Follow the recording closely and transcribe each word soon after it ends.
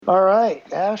All right,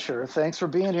 Asher, thanks for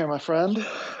being here, my friend.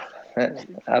 Yeah,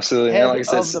 absolutely, man. Head Like I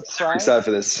said, of the super excited prize.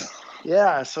 for this.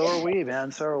 Yeah, so are we,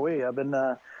 man. So are we. I've been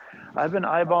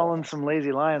eyeballing some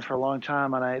Lazy Lions for a long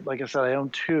time, and like I said, I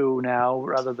own two now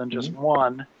rather than just Mhm.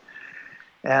 one,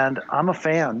 and I'm a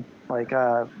fan.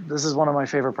 This is one of my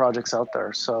favorite projects out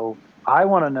there. So I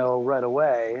want to know right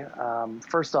away.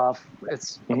 First off,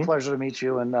 it's a Mhm. pleasure to meet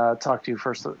you and talk to you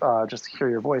first. Just to hear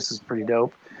your voice is pretty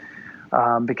dope.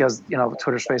 Because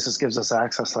Twitter Spaces gives us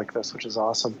access like this, which is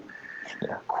awesome.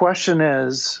 Yeah. Question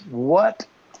is, what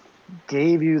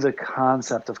gave you the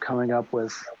concept of coming up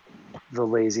with the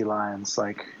Lazy Lions?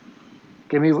 Like,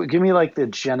 give me like the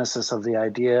genesis of the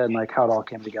idea and like how it all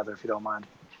came together, if you don't mind.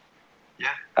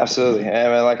 Absolutely.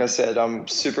 And man, like I said, I'm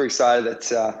super excited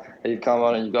that you've come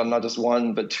on and you've got not just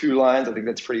one but two lines. I think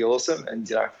that's pretty awesome. And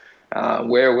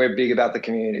we're big about the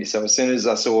community. So as soon as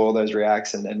I saw all those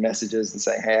reacts and messages and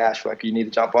saying, "Hey Ash, like you need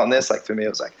to jump on this," like for me, it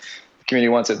was like the community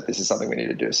wants it. This is something we need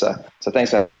to do. So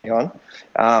thanks for having me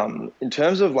on. In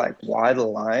terms of like why the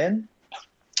lion.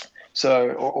 So,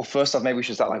 or first off, maybe we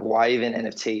should start like why even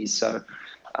NFTs. So,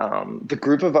 the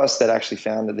group of us that actually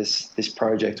founded this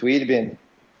project, we'd been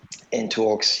in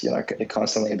talks,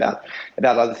 constantly about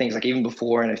other things, like even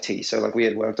before NFT. So, like we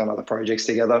had worked on other projects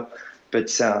together. But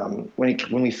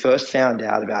when we first found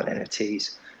out about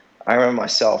NFTs, I remember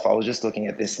myself, I was just looking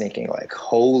at this thinking like,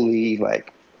 holy,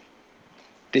 like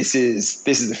this is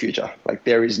the future. Like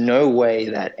there is no way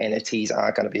that NFTs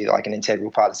aren't going to be like an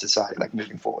integral part of society, like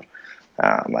moving forward.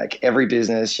 Like every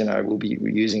business, will be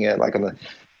using it. Like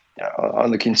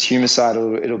on the consumer side,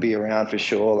 it'll be around for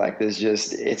sure. Like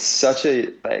it's such a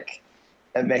like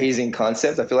amazing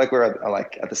concept. I feel like we're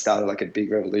at the start of like a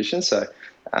big revolution. So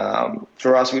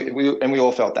for us, we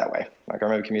all felt that way. Like I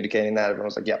remember communicating that everyone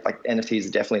was like, "Yeah, like NFTs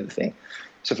are definitely the thing."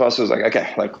 So for us, it was like,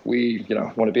 okay, like we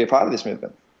want to be a part of this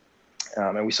movement.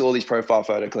 And we saw these profile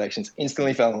photo collections,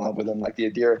 instantly fell in love with them. Like the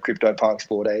idea of crypto punks,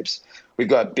 Bored Apes. We've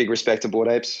got big respect to Bored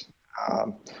Apes.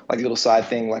 Like a little side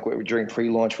thing, like during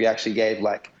pre-launch, we actually gave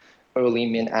like early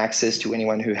mint access to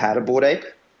anyone who had a Bored Ape,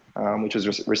 which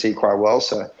was received quite well.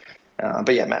 So,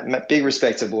 but yeah, big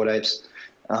respect to Bored Apes.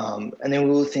 And then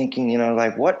we were thinking,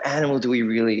 like what animal do we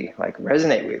really like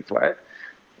resonate with, right?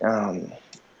 Um,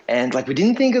 and like we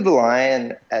didn't think of the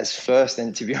lion as first,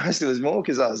 and to be honest, it was more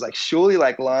because I was like, surely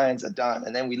like lions are done.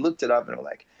 And then we looked it up and we're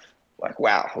like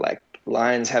wow, like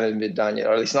lions haven't been done yet,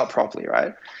 or at least not properly,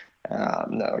 right?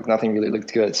 No, like nothing really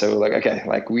looked good. So we're like, okay,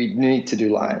 like we need to do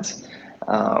lions.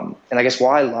 And I guess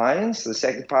why lions? The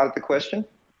second part of the question.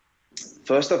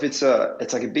 First off, it's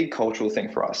like a big cultural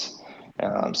thing for us.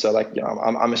 So like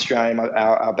I'm Australian.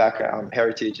 Our background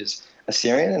heritage is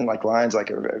Assyrian, and like lions like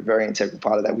a very integral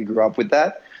part of that. We grew up with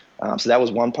that. So that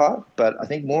was one part. But I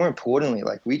think more importantly,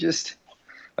 like we just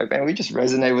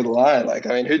resonate with lion. Like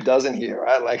I mean, who doesn't here,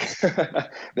 right? Like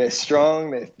they're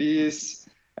strong, they're fierce.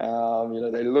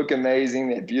 They look amazing,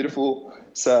 they're beautiful.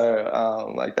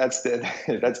 So like that's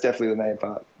definitely the main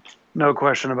part. No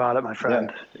question about it, my Yeah.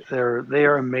 friend. They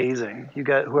are amazing. You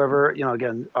got whoever,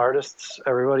 again, artists,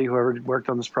 everybody, whoever worked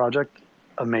on this project,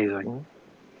 amazing. Mhm.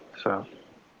 So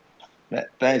Yeah,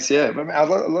 thanks. Yeah, but I'd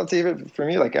love to hear it from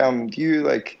you. Like, do you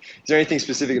like? Is there anything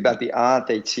specific about the art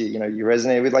that you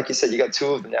resonate with? Like you said, you got two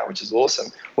of them now, which is awesome.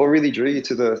 What really drew you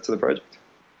to the project?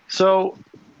 so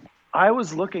I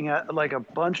was looking at like a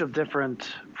bunch of different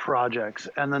projects,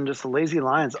 and then just the Lazy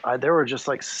Lions. There were just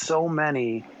like so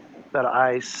many that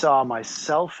I saw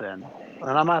myself in.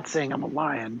 And I'm not saying I'm a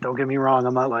lion. Don't get me wrong.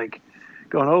 I'm not like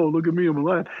going, "Oh, look at me, I'm a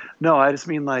lion." No, I just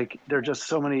mean like there are just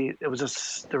so many. There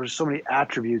were so many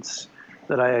attributes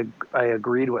that I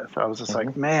agreed with. I was just Hmm.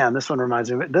 like, "Man, this one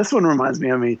reminds me. This one reminds me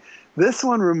of me. This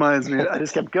one reminds me." I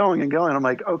just kept going and going. I'm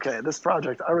like, "Okay, this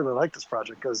project. I really like this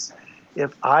project because."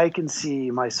 If I can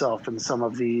see myself in some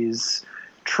of these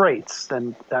traits,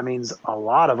 then that means a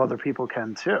lot of other people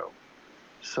can too.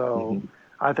 So Hmm.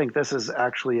 I think this is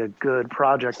actually a good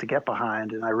project to get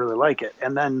behind, and I really like it.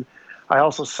 And then I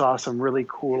also saw some really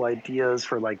cool ideas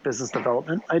for like business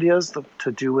development ideas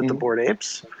to do with the Hmm. Bored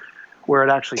Apes, where it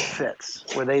actually fits,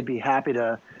 where they'd be happy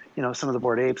to, some of the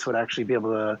Bored Apes would actually be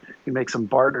able to make some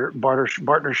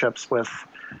partnerships with,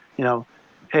 you know,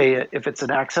 hey, if it's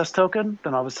an access token,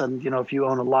 then all of a sudden, if you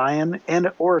own a lion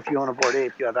or if you own a Bored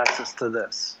Ape, you have access to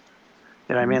this.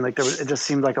 You know what I mean? Like it just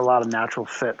seemed like a lot of natural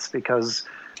fits because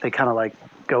they kind of like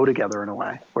go together in a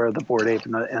way, where the Bored Ape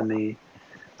and the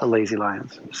Lazy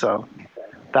Lions. So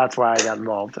that's why I got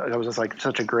involved. It was just like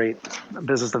such a great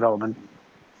business development,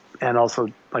 and also,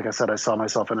 like I said, I saw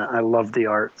myself in it. I love the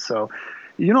art. So,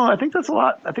 I think that's a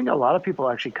lot. I think a lot of people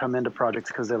actually come into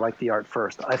projects because they like the art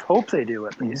first. I hope they do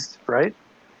at Hmm. least, right?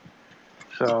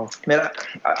 So, Man,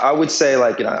 I would say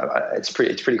like, it's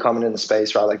pretty common in the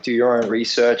space, right? Like do your own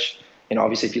research.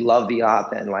 Obviously if you love the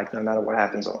art, then like no matter what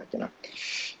happens, on like,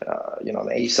 on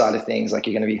the east side of things, like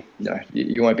you're going to be,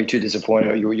 you won't be too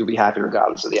disappointed, or you'll be happy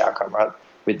regardless of the outcome, right?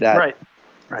 With that, right,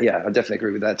 right. yeah, I definitely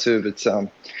agree with that too. But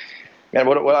man,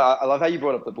 what I love how you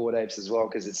brought up the Bored Apes as well,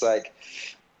 because it's like,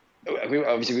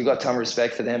 obviously we've got ton of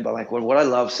respect for them, but like what I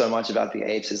love so much about the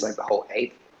apes is like the whole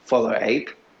ape follow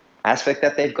ape aspect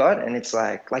that they've got. And it's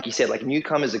like you said, like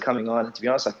newcomers are coming on, and to be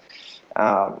honest, like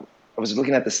I was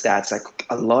looking at the stats,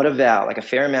 like a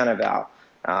fair amount of our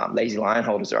Lazy Lion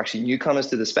holders are actually newcomers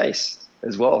to the space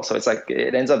as well. So it's like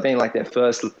it ends up being like their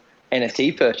first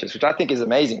NFT purchase, which I think is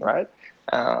amazing, right?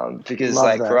 Because Love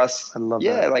like for that. us, I love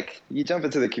yeah, that. like you jump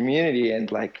into the community,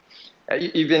 and like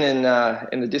you've been in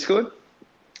the Discord.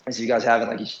 As you guys haven't,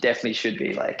 like you definitely should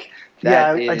be. Like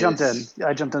Yeah, that I jumped in. is.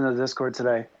 I jumped into the Discord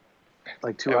today,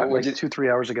 like What'd you 2, 3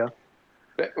 hours ago.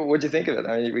 what'd you think of it?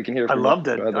 I mean, we can hear I from you loved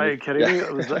it. rather Are than you kidding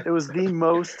yeah. me? It was the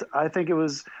most. I think it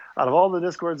was out of all the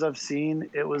Discords I've seen,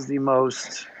 it was the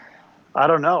most. I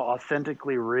don't know,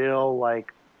 authentically real,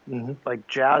 Hmm. like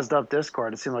jazzed up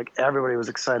Discord. It seemed like everybody was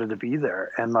excited to be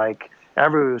there, and like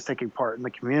everybody was taking part in the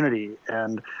community.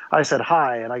 And I said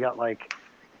hi, and I got like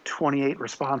 28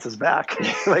 responses back,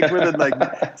 like within like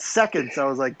seconds. I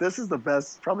was like, this is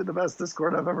probably the best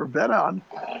Discord I've ever been on.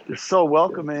 They're so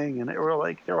welcoming, and they're all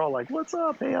like, "What's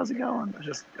up? Hey, how's it going?"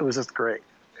 It was just great.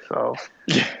 So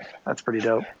that's pretty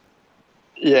dope.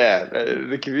 Yeah,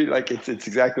 the community, like it's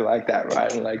exactly like that,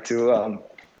 right? And like to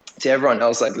everyone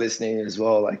else like listening as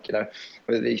well, like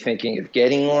whether you're thinking of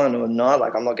getting one or not,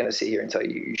 like I'm not going to sit here and tell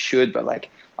you you should, but like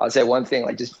I'll say one thing,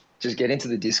 like just get into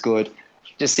the Discord,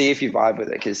 just see if you vibe with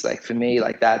it, because like for me,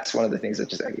 like that's one of the things that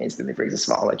just like instantly brings a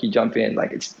smile. Like you jump in,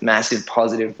 like it's massive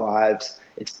positive vibes,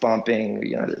 it's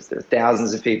bumping, there are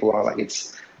thousands of people on, like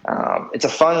it's like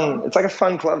a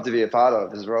fun club to be a part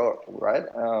of as well, right?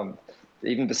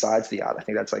 Even besides the art, I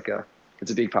think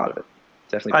it's a big part of it.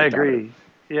 Definitely a I big part of it. agree.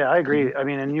 Yeah, I Mm-hmm. agree. I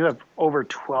mean, and you have over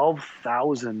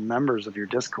 12,000 members of your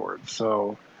Discord,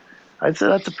 so I'd say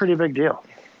that's a pretty big deal.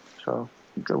 So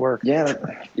good work. Yeah,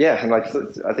 yeah, and like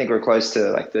I think we're close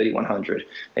to like 3,100,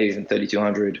 maybe even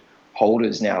 3,200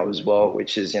 holders now as well,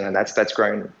 which is that's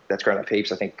grown up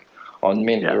heaps. I think on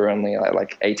Mint we Yeah, were only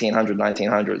like 1,800,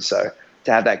 1,900. So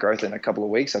to have that growth in a couple of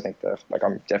weeks, I think like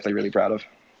I'm definitely really proud of.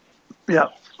 yeah.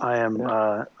 I am.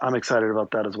 Yeah, I'm excited about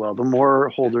that as well. The more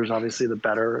holders, obviously, the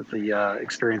better the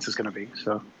experience is going to be.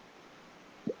 So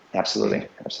absolutely,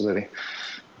 absolutely.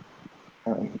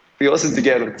 We also to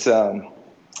get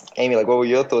Amy, like what were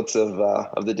your thoughts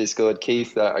of the Discord?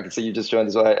 Keith, I can see you just joined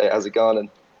as well. How's it going?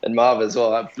 And Marv as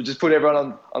well. I've just put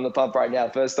everyone on the pump right now.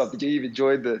 First off, did you even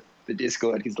join the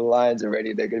Discord? Because the Lions are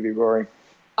ready. They're going to be roaring.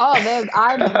 Oh,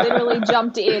 I literally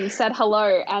jumped in, said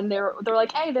hello, and they're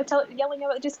like, "Hey, they're yelling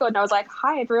about the Discord," and I was like,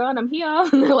 "Hi, everyone, I'm here."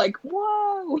 And they're like,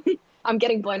 "Whoa!" I'm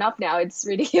getting blown up now. It's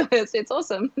ridiculous. It's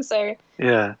awesome. So,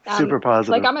 yeah, super like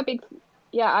positive.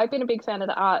 yeah, I've been a big fan of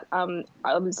the art.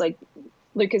 I was like,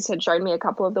 Lucas had shown me a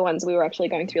couple of the ones we were actually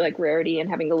going through, like rarity, and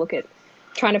having a look at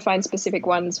trying to find specific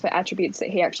ones for attributes that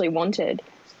he actually wanted.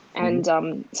 Mm-hmm.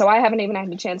 And so I haven't even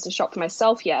had a chance to shop for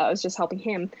myself yet. I was just helping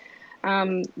him.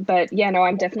 But yeah, no,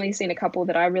 I'm definitely seen a couple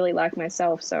that I really like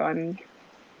myself. So I'm,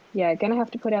 yeah, gonna have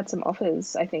to put out some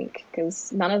offers, I think,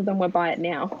 because none of them will buy it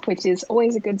now, which is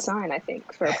always a good sign, I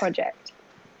think, for a project.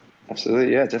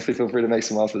 Absolutely, yeah. Definitely feel free to make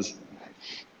some offers.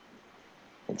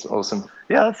 It's awesome.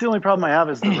 Yeah, that's the only problem I have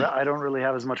is I don't really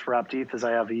have as much wrapped ETH as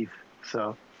I have ETH,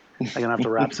 so I'm gonna have to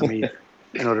wrap some ETH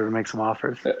in order to make some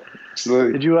offers.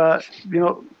 Absolutely. Did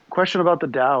you, question about the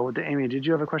DAO? Amy, did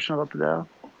you have a question about the DAO?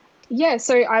 Yeah,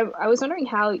 so I was wondering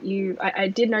how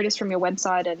I did notice from your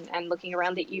website and looking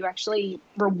around that you actually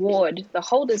reward the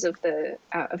holders of the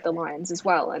lions as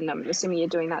well, and I'm assuming you're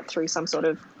doing that through some sort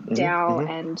of Mm-hmm. DAO,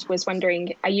 Mm-hmm. and was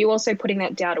wondering, are you also putting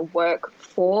that DAO to work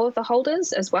for the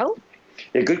holders as well?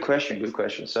 Yeah, good question. Good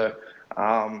question. So,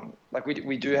 like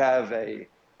we do have I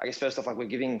guess first off, like we're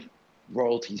giving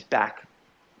royalties back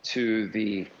to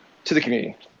the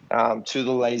community, to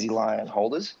the Lazy Lion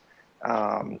holders,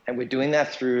 and we're doing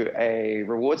that through a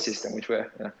reward system, which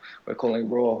we're calling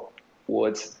Raw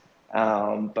Rewards.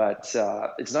 But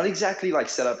it's not exactly like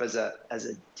set up as a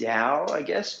DAO, I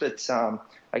guess, but like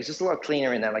it's just a lot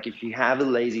cleaner in that. Like if you have a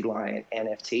Lazy Lion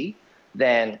NFT,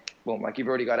 then boom, like you've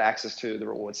already got access to the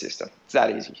reward system. It's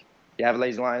that easy. You have a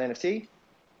Lazy Lion NFT,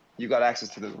 you've got access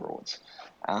to the rewards.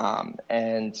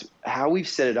 And how we've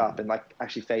set it up, and like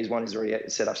actually phase one is already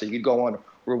set up. So you could go on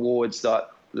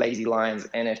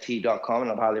rewards.lazylionsnft.com,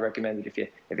 and I'd highly recommend it if you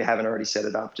haven't already set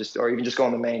it up, or even just go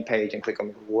on the main page and click on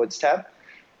the rewards tab.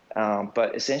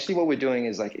 But essentially what we're doing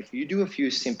is like, if you do a few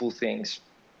simple things,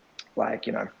 like,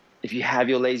 if you have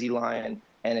your Lazy Lion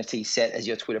NFT set as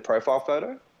your Twitter profile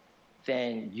photo,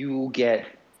 then you will get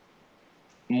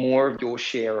more of your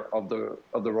share of the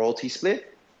royalty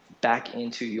split back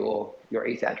into your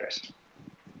ETH address,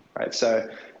 right? So,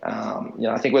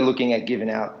 I think we're looking at giving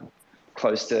out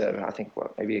close to, I think,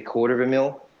 maybe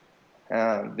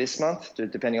 $250,000 this month,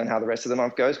 depending on how the rest of the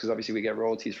month goes, because obviously we get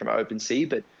royalties from OpenSea,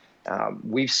 but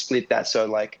we've split that. So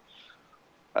like,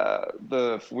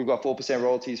 we've got 4%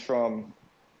 royalties from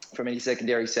any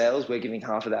secondary sales. We're giving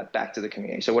half of that back to the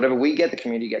community. So whatever we get, the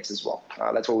community gets as well.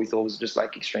 That's what we thought was just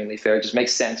like extremely fair. It just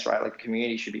makes sense, right? Like the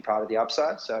community should be part of the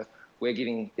upside. So we're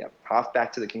giving half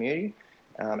back to the community.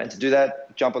 And to do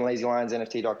that, jump on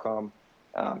lazylionsnft.com,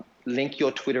 link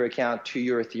your Twitter account to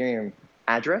your Ethereum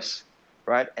address,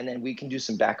 right? And then we can do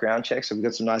some background checks. So we've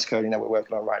got some nice coding that we're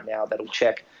working on right now that'll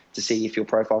check to see if your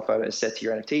profile photo is set to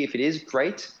your NFT. If it is,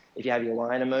 great. If you have your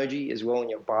lion emoji as well in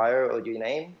your bio or your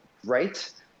name,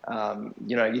 great.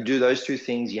 You do those two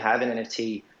things, you have an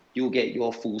NFT, you'll get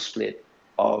your full split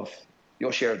of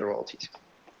your share of the royalties.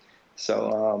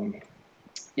 So,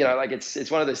 like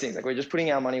it's one of those things, like we're just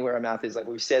putting our money where our mouth is. Like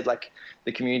we've said, like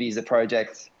the community is the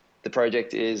project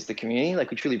is the community.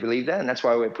 Like we truly believe that. And that's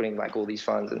why we're putting like all these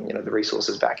funds and, the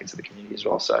resources back into the community as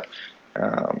well. So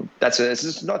it's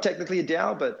just not technically a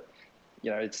DAO, but,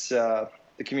 it's the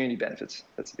community benefits.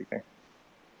 That's a big thing.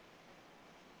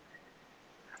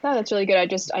 No, that's really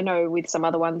good. I know with some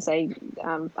other ones,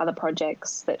 other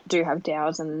projects that do have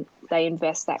DAOs, and they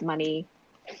invest that money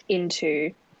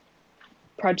into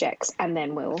projects and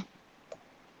then we'll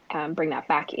bring that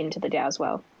back into the DAO as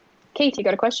well. Keith, you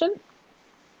got a question?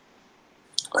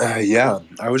 Yeah,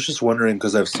 I was just wondering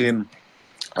because I've seen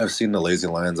the Lazy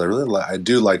Lions. I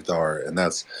do like the art, and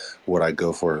that's what I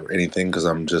go for anything because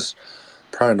I'm just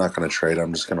probably not going to trade.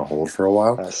 I'm just going to hold for a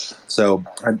while. Nice. So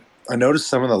I noticed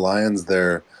some of the lions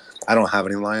there. I don't have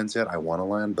any lions yet. I want a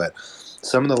lion, but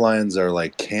some of the lions are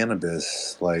like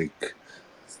cannabis, like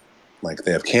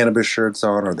they have cannabis shirts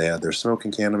on, or they're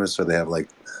smoking cannabis, or they have like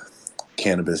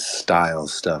cannabis style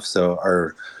stuff. So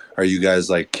are you guys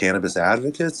like cannabis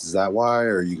advocates? Is that why?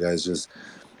 Or you guys just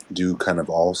do kind of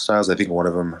all styles? I think one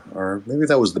of them, or maybe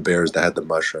that was the bears that had the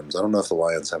mushrooms. I don't know if the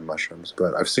lions have mushrooms,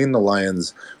 but I've seen the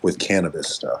lions with cannabis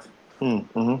stuff.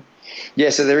 Mm-hmm. Yeah,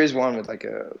 so there is one with with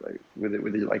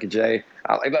like a J.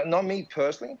 Like not me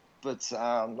personally, but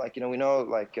we know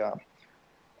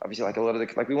obviously like a lot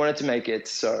of we wanted to make it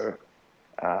so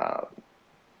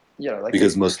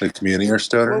because most of the community are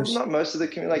stoners. Well, not most of the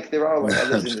community. Like there are like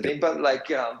others in the thing, but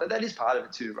but that is part of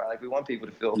it too, right? Like we want people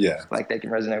to feel like they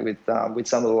can resonate with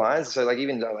some of the lines. So like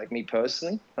even though like me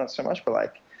personally, not so much, but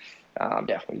like we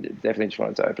definitely just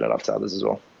wanted to open it up to others as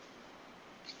well.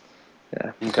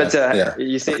 Yeah, okay. But have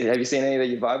you seen any that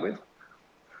you vibe with?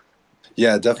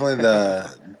 Yeah, definitely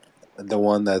the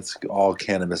one that's all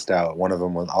cannabised out. One of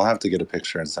them was, I'll have to get a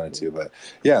picture and send it to you, but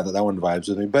yeah, that one vibes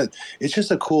with me. But it's just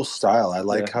a cool style. I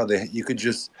like how you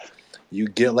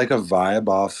get like a vibe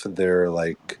off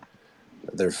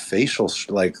their facial,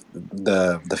 like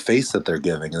the face that they're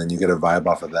giving, and then you get a vibe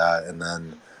off of that, and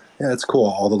then it's cool.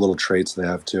 All the little traits they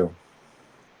have too.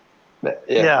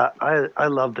 Yeah, I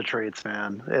love the traits,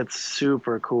 man. It's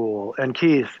super cool. And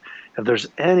Keith, if there's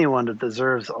anyone that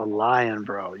deserves a lion,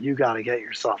 bro, you got to get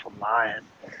yourself a lion.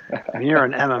 I mean, you're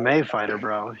an MMA fighter,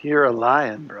 bro. You're a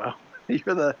lion, bro.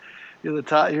 You're the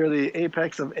top. You're the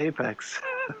apex of apex.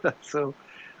 So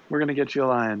we're gonna get you a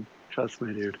lion. Trust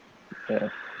me, dude. Yeah,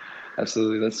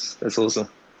 absolutely. That's awesome.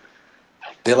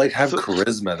 They like have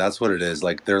charisma. That's what it is.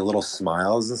 Like their little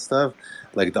smiles and stuff.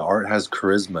 Like the art has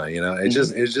charisma.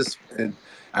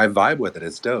 I vibe with it.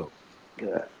 It's dope.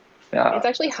 Yeah. It's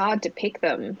actually hard to pick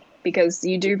them because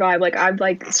you do vibe. Like I'm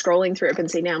like scrolling through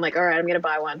OpenSea now. I'm like, all right, I'm gonna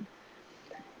buy one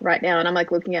right now, and I'm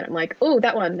like looking at it. I'm like, oh,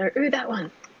 that one. No, ooh, that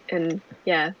one. And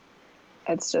yeah,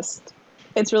 it's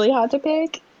really hard to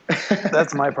pick.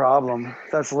 That's my problem.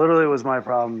 That's literally was my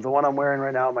problem. The one I'm wearing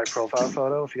right now, my profile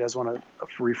photo. If you guys want to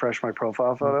refresh my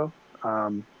profile photo,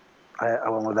 I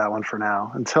went with that one for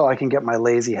now until I can get my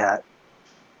lazy hat.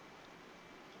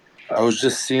 I was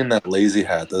just seeing that lazy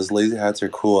hat. Those lazy hats are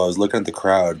cool. I was looking at the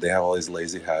crowd. They have all these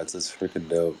lazy hats. It's freaking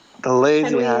dope. The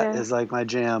lazy hat is like my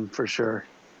jam for sure.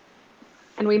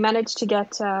 And we managed to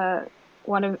get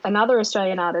another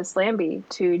Australian artist, Lambie,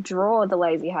 to draw the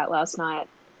lazy hat last night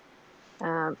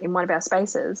in one of our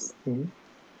spaces.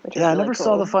 Mm-hmm. I never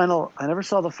saw the final.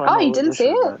 Oh, you didn't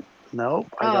see it? Nope.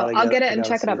 I'll get it and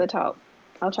check it up the top.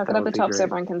 I'll chuck it up the top so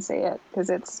everyone can see it because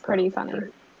it's pretty funny.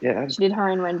 Yeah, she did her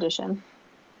own rendition.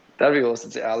 That'd be awesome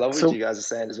too. I love what So you guys are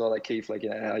saying as well, like Keith, like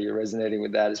how you're resonating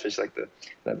with that, especially like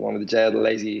the one with the J, or the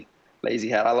lazy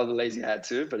hat. I love the lazy hat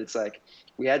too, but it's like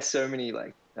we had so many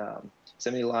so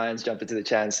many lions jump into the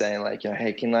chat and saying like,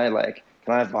 hey, can I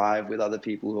vibe with other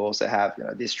people who also have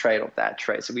this trait or that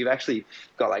trait? So we've actually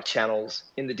got like channels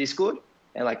in the Discord,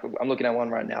 and like I'm looking at one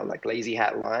right now, like Lazy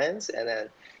Hat Lions, and then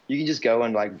you can just go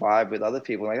and like vibe with other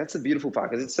people. Like that's the beautiful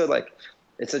part, because it's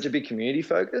such a big community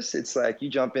focus. It's like you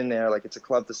jump in there, like it's a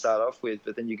club to start off with,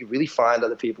 but then you can really find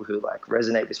other people who like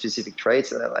resonate with specific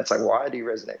traits. And then it's like, why do you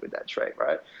resonate with that trait,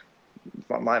 right?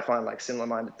 You might find like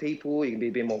similar-minded people. You can be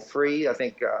a bit more free. I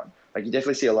think like you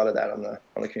definitely see a lot of that on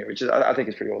the community, which is I think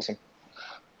is pretty awesome.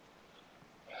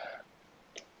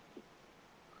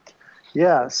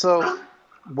 yeah, so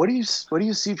what do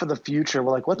you see for the future?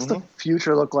 Well, like, what's the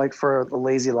future look like for the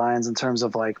Lazy Lions in terms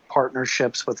of like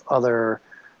partnerships with other,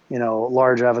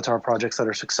 large avatar projects that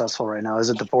are successful right now? Is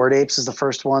it the Bored Apes is the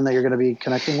first one that you're going to be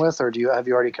connecting with, or have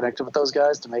you already connected with those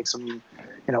guys to make some,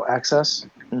 access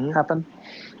happen?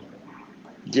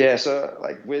 Yeah, so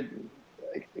like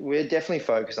we're definitely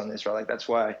focused on this, right? Like that's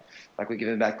why like we're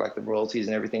giving back like the royalties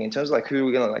and everything. In terms of like who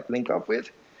we're gonna like link up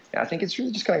with, I think it's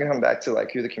really just gonna come back to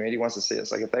like who the community wants to see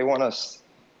us. Like if they want us,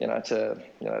 to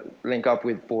link up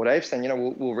with Bored Apes, then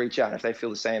we'll reach out. And if they feel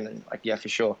the same, then like yeah, for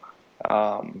sure.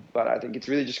 But I think it's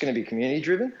really just gonna be community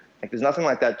driven. Like there's nothing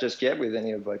like that just yet with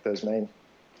any of like those main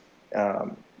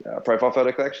profile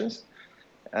photo collections.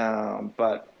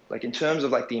 But like in terms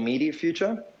of like the immediate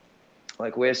future,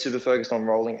 like we're super focused on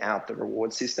rolling out the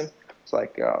reward system. It's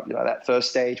like that first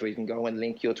stage where you can go and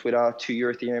link your Twitter to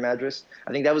your Ethereum address.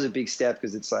 I think that was a big step,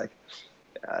 because it's like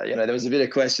there was a bit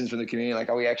of questions from the community, like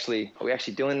are we actually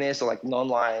doing this? Or like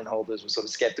non-Lion holders were sort of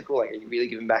skeptical, like are you really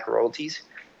giving back royalties?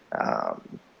 But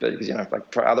because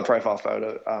like other profile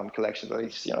photo collections, at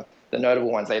least the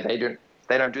notable ones, they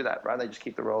don't do that, right? They just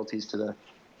keep the royalties to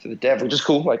the dev, which is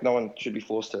cool. Like no one should be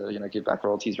forced to give back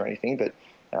royalties or anything, but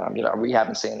we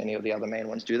haven't seen any of the other main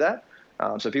ones do that.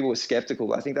 So people were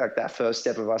skeptical. I think that first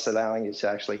step of us allowing you to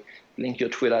actually link your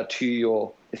Twitter to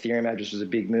your Ethereum address was a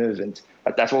big move, and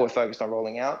that's what we're focused on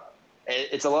rolling out.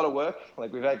 It's a lot of work.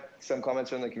 Like we've had some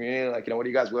comments from the community, like what are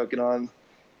you guys working on?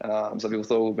 Some people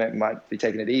thought we might be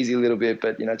taking it easy a little bit,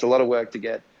 but it's a lot of work to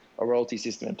get a royalty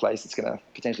system in place that's going to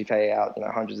potentially pay out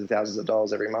hundreds of thousands of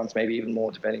dollars every month, maybe even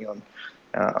more, depending on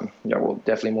well,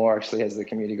 definitely more actually as the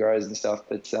community grows and stuff.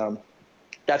 But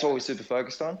that's what we're super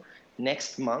focused on.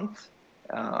 Next month,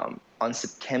 on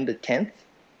September 10th,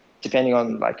 depending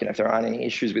on if there aren't any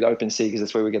issues with OpenSea, because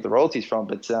that's where we get the royalties from.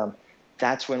 But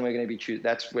that's when we're going to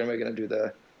that's when we're going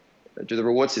to do the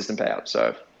reward system payout.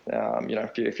 So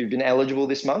if you've been eligible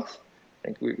this month, I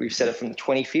think we've set it from the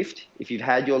 25th. If you've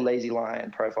had your Lazy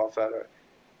Lion profile photo,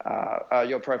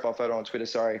 your profile photo on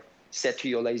Twitter, set to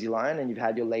your Lazy Lion, and you've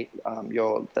had the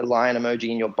lion emoji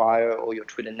in your bio or your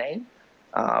Twitter name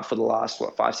for the last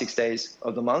 5-6 days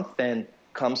of the month, then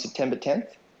come September 10th,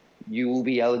 you will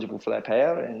be eligible for that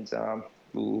payout, and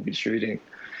we'll be distributing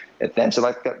it then.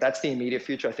 So that's the immediate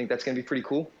future. I think that's going to be pretty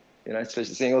cool.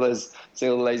 Especially seeing all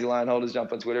the Lazy Lion holders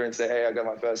jump on Twitter and say, "Hey, I got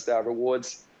my first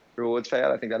rewards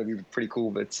payout." I think that'll be pretty cool.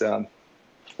 But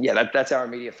that's our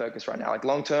immediate focus right now. Like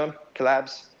long term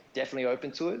collabs, definitely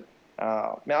open to it.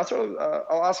 I'll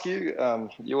ask you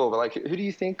all, but like, who do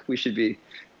you think we should be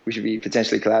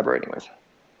potentially collaborating with?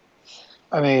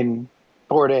 I mean,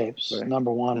 Bored Apes,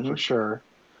 number one for sure.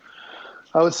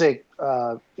 I would say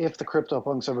if the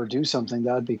CryptoPunks ever do something,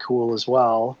 that'd be cool as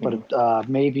well. But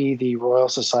maybe the Royal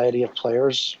Society of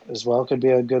Players as well could be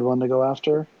a good one to go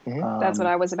after. That's what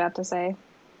I was about to say.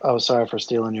 Oh, sorry for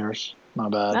stealing yours. My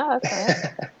bad. No, that's all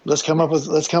right. Let's come up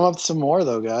with some more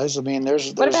though, guys. I mean,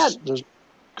 there's go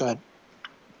ahead.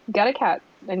 Gutter cat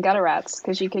and gutter rats,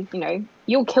 because you could,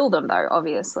 you'll kill them though,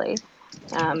 obviously.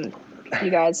 You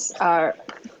guys are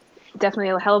definitely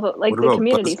a hell of a, like, the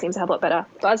community seems a hell of a lot better.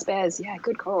 Buzz Bears, yeah,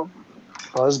 good call.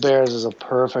 Buzz Bears is a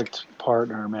perfect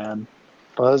partner, man.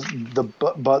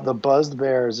 The Buzzed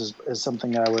Bears is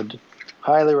something I would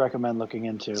highly recommend looking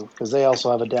into, because they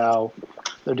also have a DAO.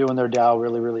 They're doing their DAO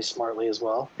really, really smartly as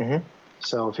well.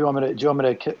 So if you want me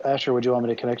to, Asher, would you want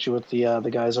me to connect you with the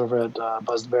guys over at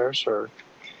Buzzed Bears, or?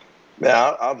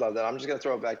 Yeah, I'd love that. I'm just gonna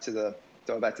throw it back to the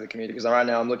community, because right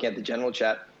now I'm looking at the general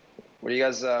chat. What do you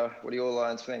guys? What do you all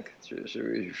Lions think? Should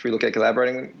we look at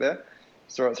collaborating there?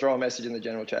 Throw a message in the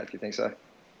general chat if you think so.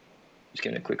 Just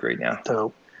giving a quick read now.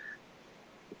 Dope.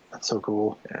 That's so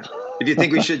cool. Yeah. If you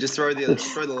think we should just throw the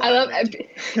line.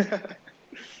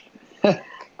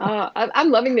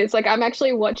 I'm loving this. Like, I'm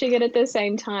actually watching it at the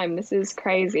same time. This is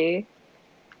crazy.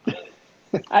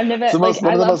 I've never. It's one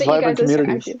of the most vibrant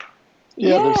communities. So active.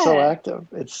 Yeah, they're so active.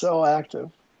 It's so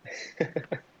active.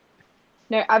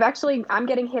 No, I'm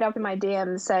getting hit up in my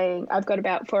DMs saying I've got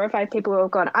about 4 or 5 people who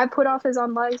have gone, I put offers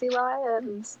on Lazy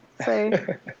Lions. So,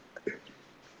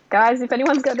 guys, if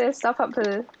anyone's got their stuff up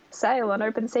for sale on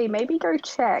OpenSea, maybe go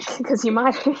check because you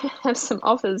might have some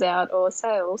offers out or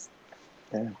sales.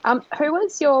 Yeah. Who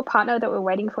was your partner that we're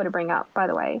waiting for to bring up, by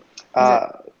the way?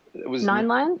 It was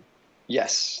NineLion?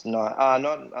 Yes, no,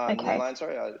 not Okay. NineLion.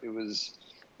 Sorry, it was.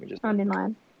 NineLion.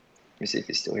 Let me see if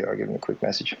he's still here. I'll give him a quick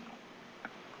message.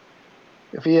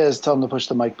 If he is, tell him to push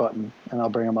the mic button, and I'll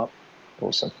bring him up.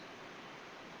 Awesome.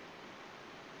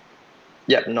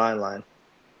 Yep, NineLion.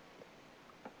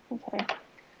 Okay.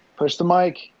 Push the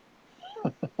mic.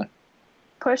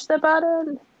 Push the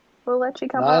button. We'll let you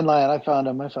come up. NineLion, I found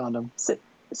him.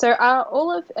 So are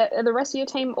all of the rest of your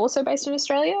team also based in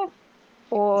Australia,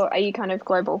 or are you kind of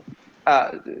global?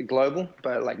 Global,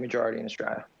 but like majority in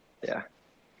Australia. Yeah.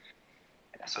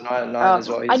 So nine as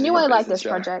well. I knew I liked this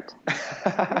project.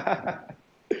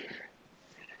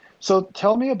 So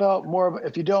tell me about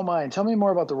if you don't mind, tell me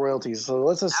more about the royalties. So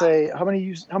let's just say how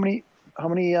many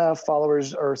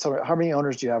followers or sorry, how many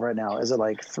owners do you have right now? Is it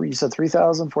like you said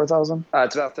 3,000, 4,000?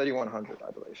 It's about 3,100,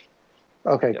 I believe.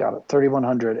 Okay, got it.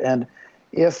 3,100. And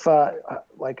if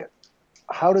like,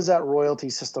 how does that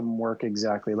royalty system work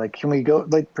exactly? Like, can we go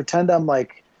pretend I'm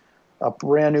like a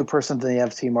brand new person to the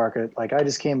NFT market? Like, I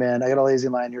just came in, I got a Lazy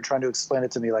Lion. You're trying to explain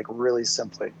it to me like really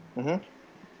simply. Mm-hmm.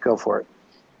 Go for it.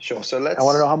 Sure. So let's. I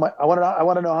want to know how much. I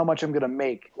want to know how much I'm going to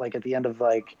make. Like at the end of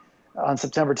on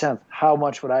September 10th, how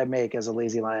much would I make as a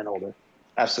Lazy Lion holder?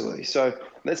 Absolutely. So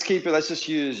let's just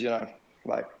use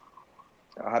like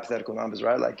hypothetical numbers,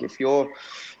 right? Like if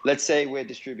let's say we're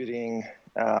distributing.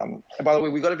 By the way,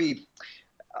 we've got to be.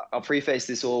 I'll preface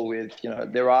this all with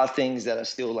there are things that are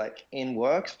still like in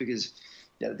works because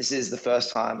this is the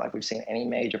first time like we've seen any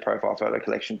major profile photo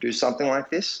collection do something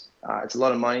like this. It's a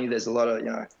lot of money. There's a lot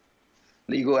of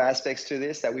legal aspects to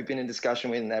this that we've been in discussion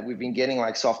with and that we've been getting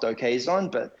like soft okays on,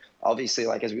 but obviously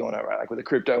like as we all know, right, like with the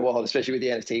crypto world, especially with the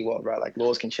NFT world, right, like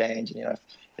laws can change, and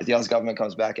if the Oz government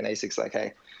comes back and ASIC's like,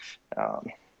 hey,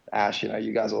 Ash,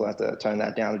 you guys all have to tone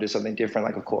that down and do something different,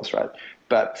 like of course, right?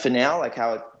 But for now, like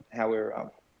how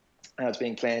it's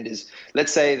being planned is,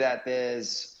 let's say that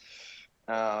there's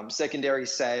secondary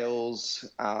sales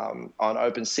on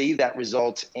OpenSea that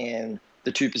result in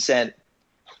the 2%.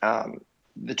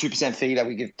 The 2% fee that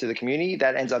we give to the community,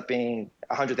 that ends up being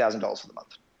 $100,000 for the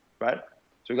month, right?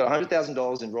 So we've got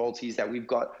 $100,000 in royalties that we've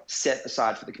got set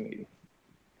aside for the community.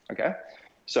 Okay,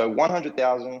 so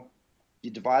 100,000,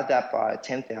 you divide that by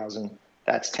 10,000,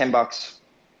 that's $10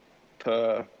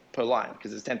 per line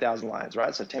because there's 10,000 lines,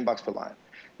 right? So $10 per line.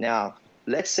 Now,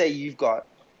 let's say you've got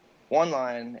one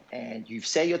line and you've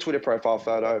set your Twitter profile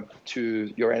photo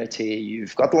to your NFT,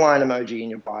 you've got the line emoji in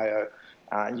your bio,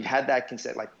 and you've had that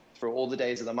consent like for all the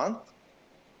days of the month.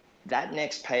 That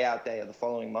next payout day of the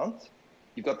following month,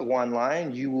 you've got the one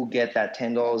line, you will get that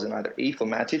 $10 in either ETH or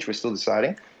Matic, we're still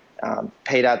deciding,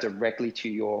 paid out directly to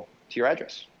your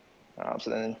address. So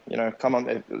then, come on,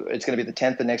 it's going to be the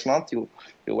 10th the next month, you'll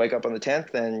wake up on the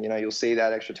 10th and, you'll see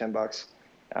that extra $10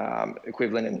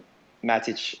 equivalent in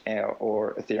Matic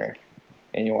or Ethereum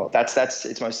in your wallet. That's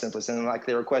its most simplest. And like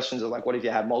there are questions of like, what if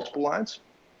you have multiple lines?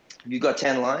 You've got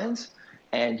 10 lines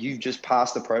and you've just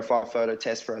passed the profile photo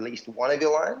test for at least one of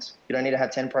your lines. You don't need to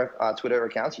have 10 Twitter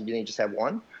accounts. You need to just have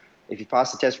one. If you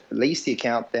pass the test for at least the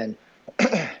account, then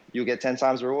you'll get 10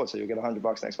 times the reward. So you'll get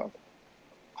 $100 next month.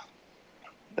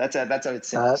 That's at its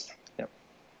simplest. Yep.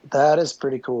 That is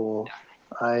pretty cool.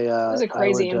 It was a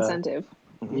crazy incentive.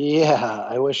 Yeah,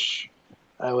 I wish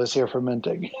I was here for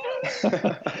minting.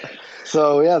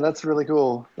 So yeah, that's really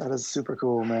cool. That is super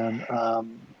cool, man.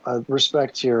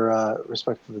 Respect to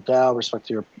the DAO, respect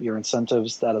to your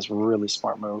incentives. That is a really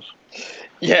smart move.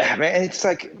 Yeah, man. It's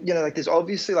like like there's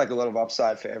obviously like a lot of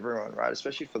upside for everyone, right?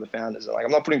 Especially for the founders. Like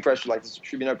I'm not putting pressure. Like there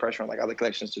should be no pressure on like other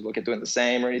collections to look at doing the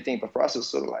same or anything. But for us, it's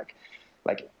sort of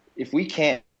like if we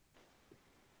can't.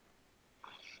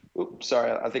 Oops,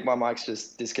 sorry. I think my mic's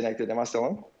just disconnected. Am I still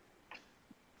on?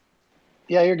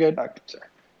 Yeah, you're good. Sorry.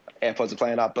 AirPods are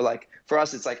playing up, but like for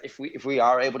us, it's like if we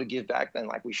are able to give back, then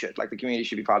like we should. Like the community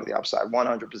should be part of the upside,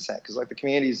 100%. Because like the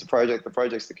community is the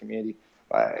project's the community.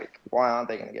 Like why aren't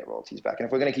they going to get royalties back? And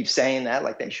if we're going to keep saying that,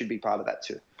 like they should be part of that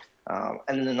too.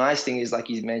 And the nice thing is, like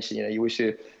you mentioned, you wish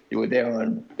you were there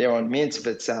on Mint,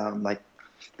 but like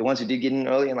the ones who did get in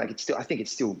early, and like I think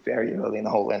it's still very early in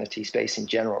the whole NFT space in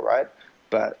general, right?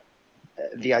 But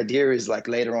the idea is like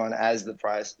later on as the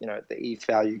price, the ETH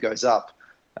value goes up.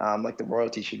 Like the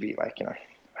royalty should be like,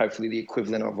 hopefully the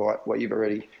equivalent of what you've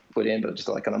already put in, but just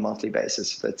like on a monthly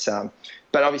basis. But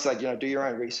obviously, like, do your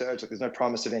own research. Like, there's no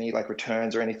promise of any like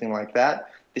returns or anything like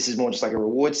that. This is more just like a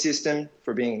reward system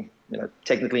for being,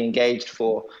 technically engaged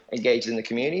in the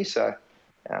community. So,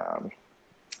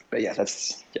 but yeah,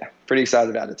 pretty excited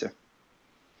about it too.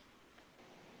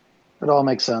 It all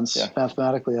makes sense. Yeah.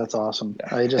 Mathematically, that's awesome.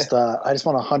 Yeah. I just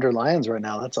want 100 lions right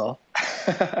now. That's all.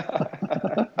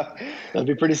 That'd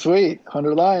be pretty sweet.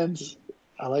 100 lions.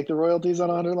 I like the royalties on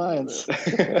 100 lions.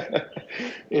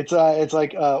 It's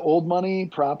like old money,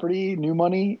 property, new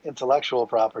money, intellectual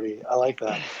property. I like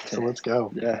that. So let's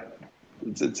go. Yeah,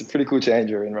 it's a pretty cool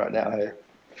change you're in right now. Hey,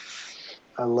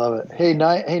 I love it. Hey,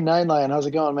 NineLion, how's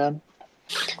it going, man?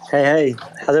 Hey,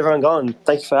 how's everyone going?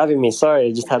 Thanks for having me. Sorry,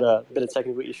 I just had a bit of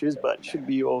technical issues, but should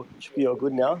be all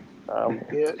good now.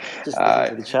 Yeah. Just listening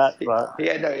to the chat, but he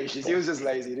had no issues. He was just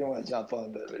lazy. He didn't want to jump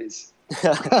on, but he's.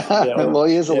 Well,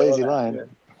 he is a lazy lion.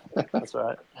 Yeah. That's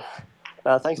right.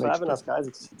 Thanks for having us, guys.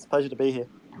 It's a pleasure to be here.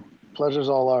 Pleasure's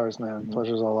all ours, man.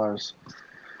 Pleasure's all ours.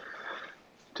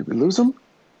 Did we lose him?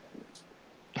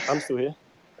 I'm still here.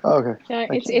 Oh, okay. No,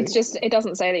 it's just, it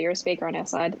doesn't say that you're a speaker on our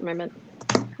side at the moment.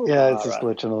 Yeah, it's just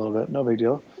glitching a little bit. No big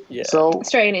deal. Yeah. So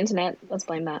Australian internet. Let's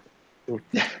blame that.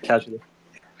 Casually.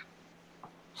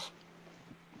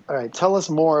 All right, tell us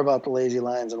more about the Lazy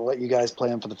Lions and what you guys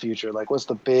plan for the future. Like, what's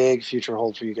the big future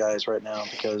hold for you guys right now?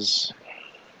 Because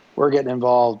we're getting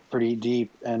involved pretty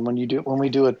deep, and when we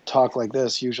do a talk like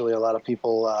this, usually a lot of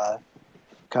people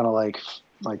kind of like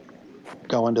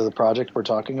go into the project we're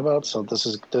talking about. So this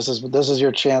is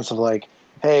your chance of like,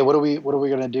 hey, what are we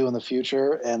going to do in the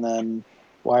future, and then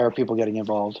why are people getting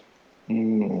involved?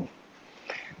 Yeah,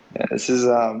 this is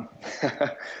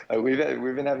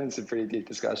we've been having some pretty deep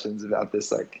discussions about this,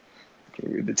 like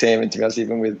with the team, and to be honest,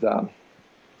 even with the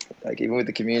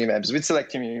community members, with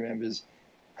select community members,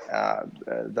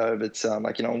 though. But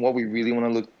what we really want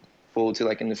to look forward to,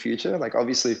 like in the future, like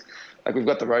obviously, like we've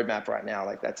got the roadmap right now,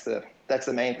 like that's the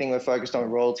main thing we're focused on,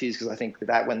 royalties, because I think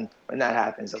that when that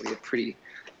happens, that we get a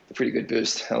pretty good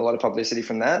boost and a lot of publicity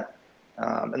from that.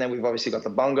 And then we've obviously got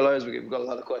the bungalows. We've got a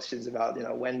lot of questions about,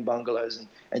 when bungalows,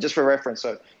 and just for reference,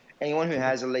 so anyone who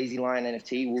has a Lazy Lion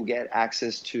NFT will get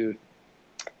access to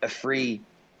a free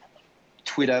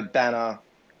Twitter banner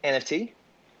NFT.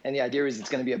 And the idea is it's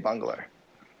going to be a bungalow.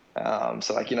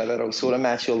 So that'll sort of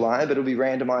match your line, but it'll be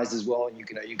randomized as well. And you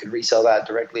can resell that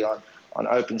directly on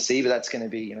OpenSea, but that's going to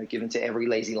be, given to every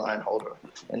Lazy Lion holder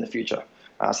in the future.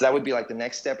 So that would be like the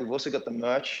next step. We've also got the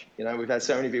merch. We've had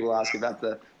so many people ask about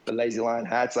the Lazy Lion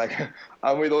hats. Like,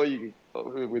 I'm with all of you,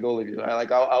 right?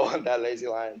 Like, I want that Lazy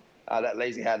Lion, that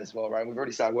lazy hat as well, right? We've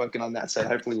already started working on that, so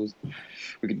hopefully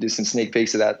we could do some sneak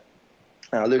peeks of that.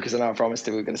 Lucas and I promised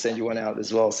we're going to send you one out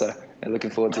as well, so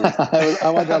looking forward to it. I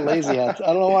want that lazy hat.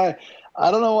 I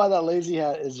don't know why that lazy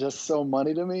hat is just so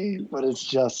money to me, but it's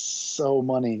just so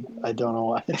money. I don't know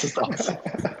why. It's just awesome.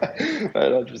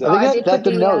 I think that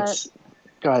denotes.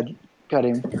 Go ahead,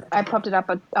 Amy. I popped it up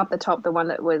the top, the one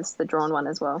that was the drawn one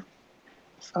as well.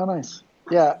 Oh, nice.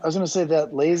 Yeah, I was going to say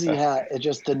that lazy hat.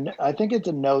 I think it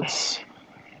denotes,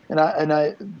 and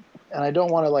I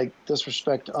don't want to like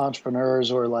disrespect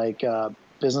entrepreneurs or like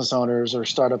business owners or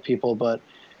startup people, but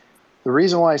the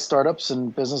reason why startups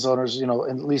and business owners,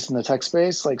 at least in the tech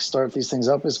space, like start these things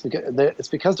up is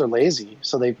because they're lazy.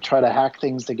 So they try to hack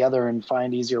things together and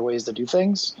find easier ways to do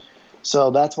things.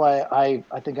 So that's why I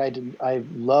think I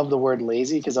love the word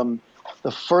lazy, because I'm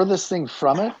the furthest thing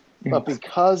from it. But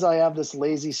because I have this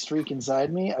lazy streak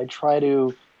inside me, I try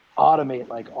to automate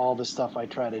like all the stuff I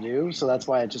try to do. So that's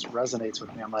why it just resonates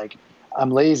with me. I'm like, I'm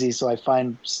lazy, so I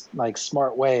find like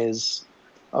smart ways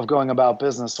of going about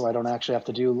business, so I don't actually have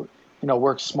to do,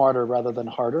 work smarter rather than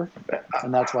harder.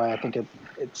 And that's why I think it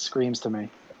screams to me.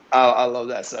 I love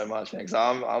that so much, man. Because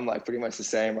I'm like pretty much the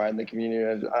same, right? In the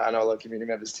community, I know a lot of community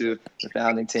members too. The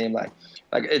founding team, like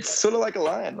it's sort of like a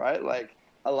lion, right? Like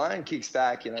a lion kicks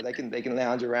back. They can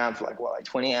lounge around for like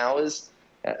 20 hours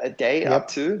a day, up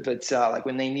to. But like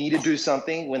when they need to do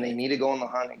something, when they need to go on the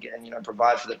hunt and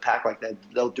provide for the pack, like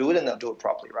they'll do it, and they'll do it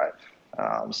properly, right?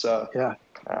 It's very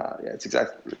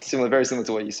similar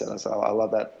to what you said. So I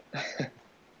love that.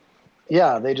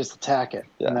 Yeah, they just attack it,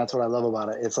 and that's what I love about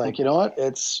it. It's like, you know what?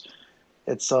 It's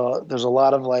there's a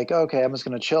lot of like, okay, I'm just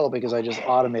going to chill because I just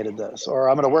automated this, or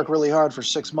I'm going to work really hard for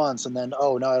 6 months, and then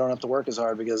no, I don't have to work as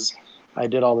hard because I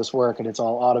did all this work and it's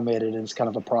all automated and it's kind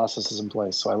of a process is in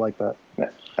place. So I like that. Yeah,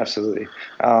 absolutely.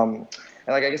 And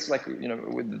like I guess like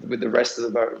with the rest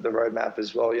of the roadmap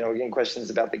as well, we're getting questions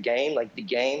about the game. Like the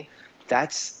game,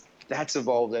 that's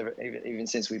evolved even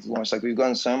since we've launched. Like we've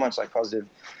gotten so much like positive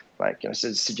like,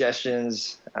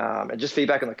 suggestions, and just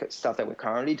feedback on the stuff that we're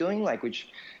currently doing, like, which,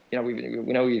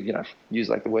 we've used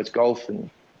like the words golf and,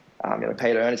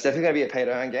 pay to earn. It's definitely going to be a pay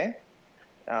to earn game.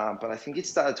 But I think it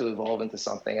started to evolve into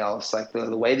something else. Like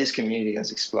the way this community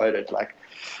has exploded, like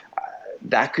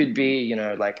that could be,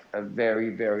 like a very,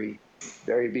 very,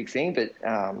 very big thing. But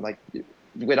like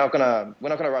we're not gonna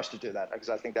rush to do that, because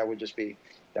I think that would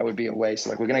be a waste.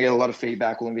 Like we're gonna get a lot of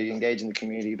feedback, we'll be engaged in the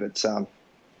community, but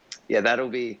yeah, that'll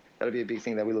be a big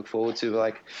thing that we look forward to. But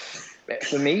like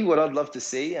for me, what I'd love to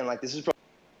see, and like this is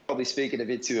probably speaking a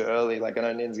bit too early. Like I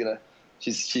know Nin's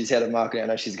she's head of marketing. I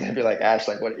know she's gonna be like, Ash,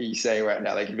 like what are you saying right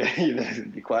now? Like you better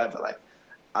be quiet. But like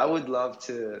I would love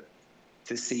to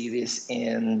see this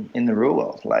in the real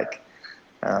world. Like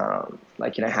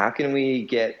how can we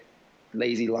get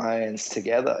Lazy Lions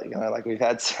together? Like I've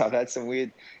had some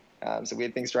weird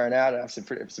things thrown out, and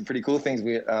some pretty cool things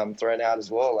thrown out as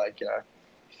well. Like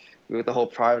with the whole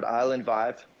private island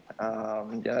vibe.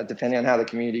 Depending on how the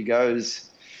community goes,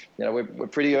 we're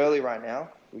pretty early right now.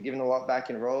 We're giving a lot back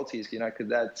in royalties. Could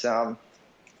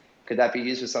that be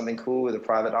used for something cool with a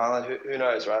private island? Who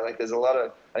knows, right? Like I think there's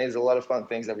a lot of fun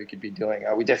things that we could be doing.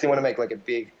 We definitely want to make like a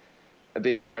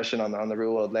big version on the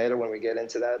real world later when we get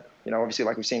into that. Obviously,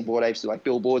 like we've seen Bored Apes do like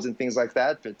billboards and things like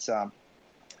that. But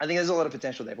I think there's a lot of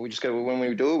potential there. But when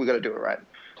we do it, we got to do it right.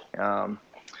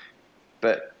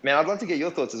 But man, I'd love to get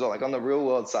your thoughts as well. Like on the real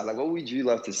world side, like what would you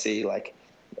love to see? Like,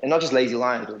 and not just Lazy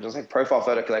Lions, but just like profile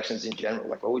photo collections in general.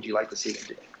 Like, what would you like to see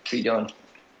them be doing?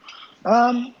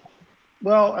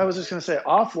 Well, I was just going to say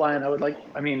offline,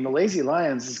 the Lazy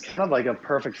Lions is kind of like a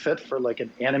perfect fit for like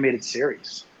an animated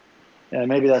series. And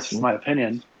maybe that's just my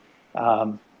opinion.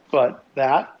 But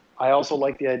I also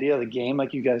like the idea of the game,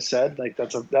 like you guys said, like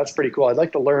that's pretty cool. I'd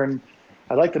like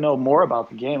to know more about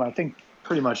the game. I think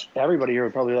pretty much everybody here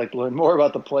would probably like to learn more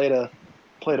about the play to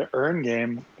earn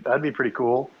game. That'd be pretty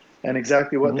cool. And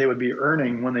exactly what they would be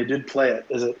earning when they did play it.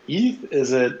 Is it ETH?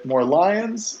 Is it more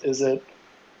lions? Is it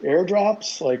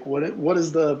airdrops? Like what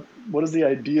is the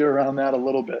idea around that a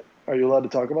little bit? Are you allowed to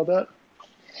talk about that?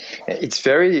 It's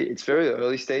very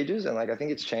early stages, and like I think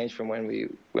it's changed from when we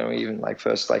even like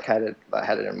first like had it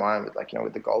in mind with like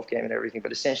with the golf game and everything.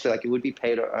 But essentially, like it would be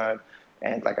pay to earn,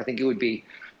 and like I think it would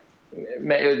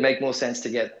make more sense to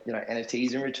get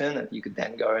NFTs in return that you could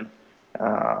then go and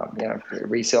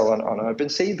resell on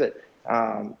OpenSea. But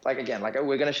like again, like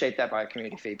we're going to shape that by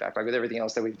community feedback, like with everything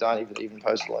else that we've done, even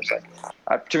post launch, like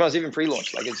to be honest, even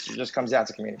pre-launch, like it just comes down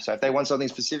to community. So if they want something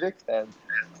specific, then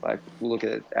like we'll look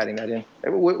at adding that in.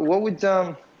 What would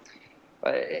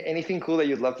anything cool that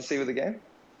you'd love to see with the game?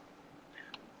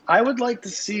 I would like to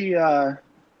see I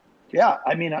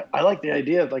like the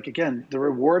idea of like, again, the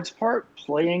rewards part,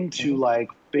 playing to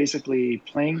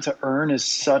earn is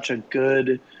such a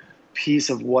good piece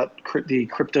of what the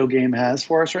crypto game has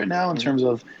for us right now in terms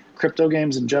of crypto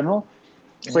games in general.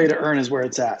 Play to earn is where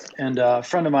it's at. And a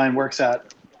friend of mine works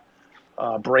at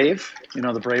Brave,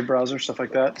 the Brave browser, stuff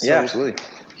like that. Yeah, absolutely.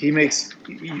 He makes,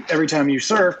 every time you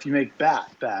surf, you make BAT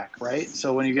back, right?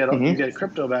 So when you get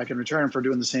crypto back in return for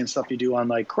doing the same stuff you do on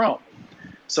like Chrome.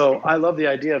 So I love the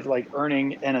idea of like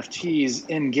earning NFTs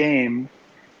in game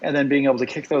and then being able to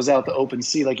kick those out to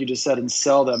OpenSea, like you just said, and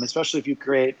sell them, especially if you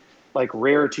create like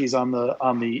rarities on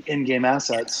the in-game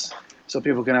assets, so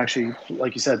people can actually,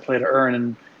 like you said, play to earn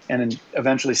and then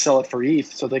eventually sell it for ETH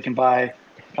so they can buy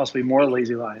possibly more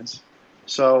Lazy Lions.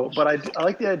 So, but I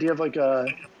like the idea of like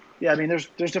there's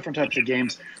different types of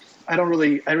games. I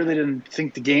really didn't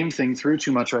think the game thing through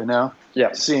too much right now.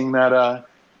 Yeah, seeing that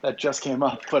just came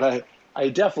up, but I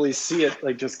definitely see it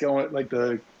like just going like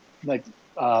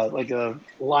a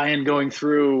lion going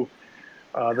through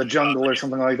the jungle or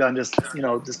something like that, and just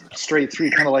straight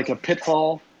through, kind of like a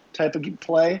pitfall type of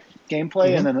gameplay,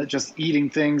 and then just eating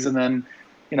things and then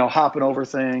hopping over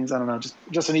things. I don't know,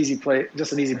 just an easy play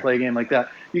game like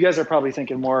that. You guys are probably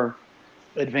thinking more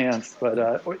advanced,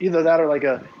 but either that or like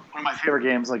one of my favorite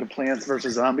games, like a Plants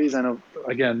vs Zombies. I know,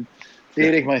 again,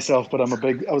 dating myself, but I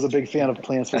was a big fan of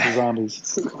Plants vs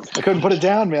Zombies. I couldn't put it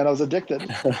down, man. I was addicted.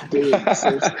 Dude,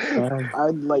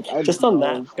 I'd just on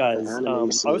that, love guys, the I anime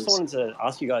also series. wanted to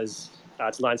ask you guys,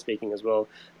 it's Nine speaking as well.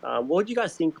 What do you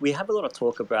guys think? We have a lot of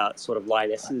talk about sort of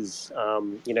lionesses.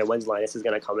 When's lionesses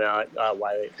going to come out?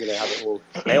 Why have it all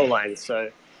male lions? So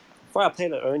for our play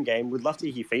to earn game, we'd love to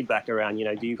hear feedback around.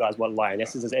 Do you guys want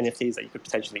lionesses as NFTs that you could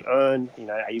potentially earn?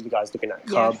 Are you guys looking at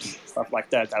cubs, stuff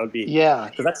like that? That would be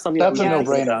because that's something that's that a we're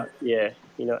no-brainer. about. Yeah,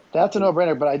 that's a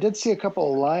no-brainer. But I did see a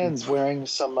couple of lions wearing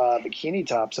some bikini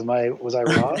tops. Was I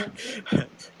wrong?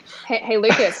 Hey,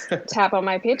 Lucas, tap on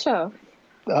my picture.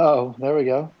 Oh, there we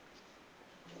go.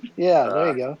 Yeah, there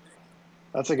you go.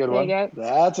 That's a good There you one. go.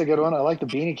 That's a good one. I like the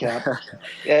beanie cap.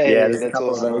 Yeah, Yeah, there's a that's couple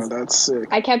of awesome. Oh, those. that's sick.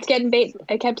 I kept getting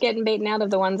beaten out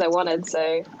of the ones I wanted.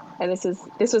 So, and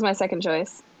this was my second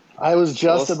choice. I was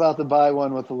just Awesome. about to buy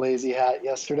one with the lazy hat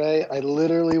yesterday. I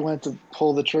literally went to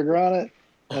pull the trigger on it,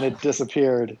 and it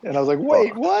disappeared. And I was like, Oh,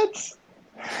 "Wait, what?"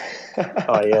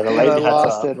 oh yeah, the And I lazy hats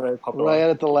lost are it very popular. right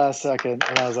at the last second.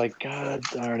 And I was like, "God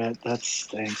darn it, that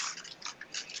stinks."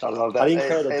 I love I that. didn't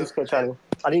create a Discord channel.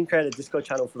 I didn't create a Discord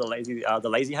channel for the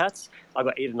lazy hats. I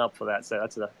got eaten up for that, so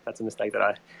that's a mistake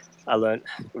that I learned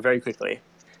very quickly.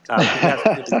 Because we have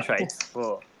specific traits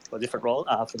for different role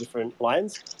for different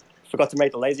lions. Forgot to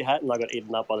make the lazy hat, and I got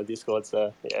eaten up on the Discord.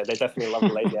 So yeah, they definitely love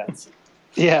the lazy hats.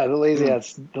 Yeah, the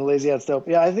lazy hat's dope.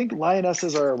 Yeah, I think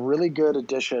lionesses are a really good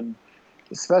addition,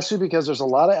 especially because there's a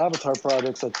lot of avatar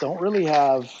projects that don't really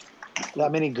have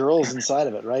that many girls inside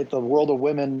of it, right? The World of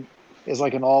Women is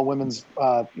like an all women's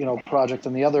project,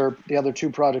 and the other two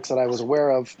projects that I was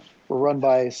aware of were run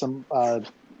by some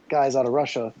guys out of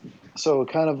Russia. So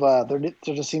kind of there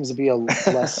just seems to be a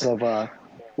less of that.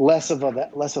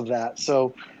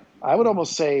 So I would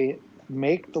almost say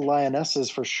make the lionesses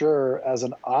for sure as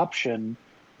an option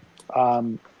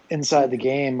inside the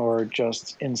game or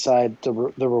just inside the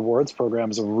rewards program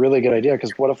is a really good idea.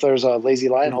 Because what if there's a lazy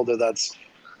lion holder that's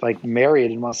like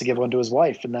married and wants to give one to his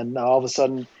wife, and then all of a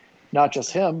sudden, not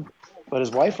just him, but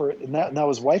his wife, or now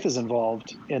his wife is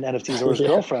involved in NFTs, or his Yeah,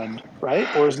 girlfriend, right,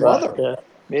 or his right. mother, Yeah,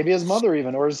 maybe his mother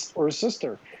even, or his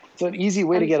sister. It's an easy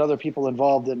way to And get other people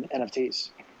involved in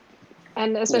NFTs.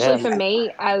 and especially yeah. for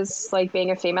me, as like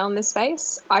being a female in this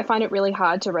space, I find it really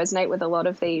hard to resonate with a lot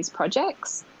of these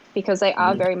projects because they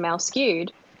are very male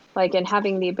skewed. Like, and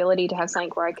having the ability to have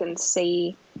something where I can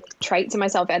see traits in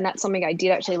myself, and that's something I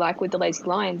did actually like with the Lazy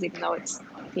Lions, even though it's,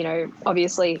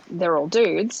 obviously they're all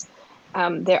dudes.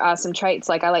 There are some traits,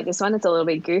 like I like this one. It's a little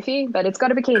bit goofy, but it's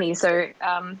got a bikini, so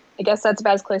I guess that's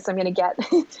about as close as I'm going to get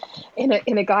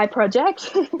in a guy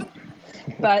project.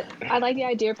 But I like the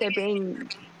idea if they're being,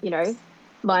 you know,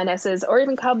 lionesses or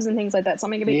even cubs and things like that,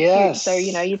 something a bit cute. So,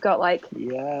 Yes, you've got like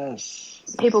yes.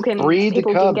 people can Breed the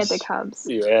people can get their cubs. cubs.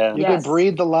 Yeah, You could Yes.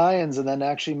 breed the lions and then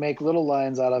actually make little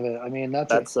lions out of it. I mean,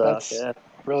 that's yeah,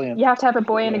 brilliant. You have to have a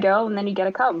boy and a Yeah, girl and then you get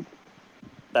a cub.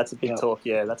 that's a big yeah. talk.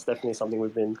 Yeah, that's definitely something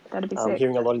we've been That'd be sick.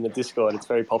 hearing a lot in the Discord. It's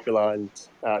very popular, and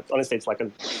honestly, it's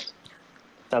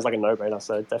sounds like a no-brainer.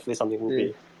 So definitely something we'll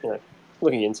Yeah. be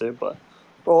looking into. But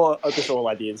we're all open to all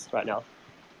ideas right now.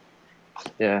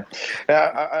 Yeah,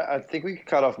 I think we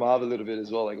cut off Marv a little bit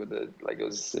as well, like with it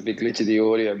was a bit glitchy the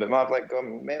audio. But Marv, like,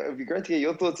 man, it'd be great to get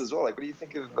your thoughts as well. Like, what do you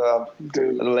think of the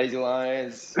Dude, Lazy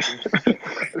Lions?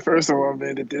 first of all,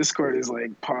 man, the Discord is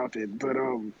like popping. But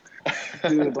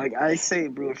dude, like I say,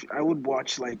 bro, if I would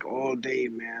watch like all day,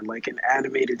 man, like an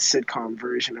animated sitcom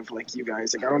version of like you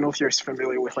guys. Like I don't know if you're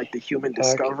familiar with like the Human Heck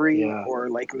Discovery yeah. or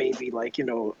like maybe like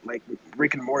like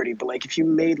Rick and Morty, but like if you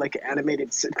made like an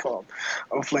animated sitcom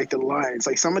of like the lines,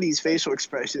 like some of these facial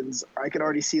expressions, I could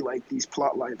already see like these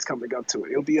plot lines coming up to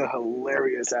it. It'll be a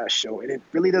hilarious ass show, and it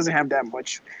really doesn't have that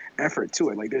much effort to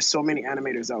it. Like there's so many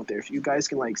animators out there. If you guys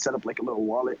can like set up like a little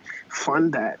wallet,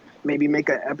 fund that, maybe make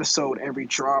an episode every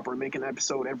drop or make an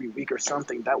episode every week or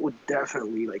something, that would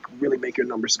definitely like really make your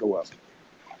numbers go up.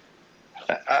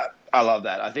 I love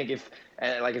that. I think if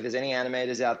there's any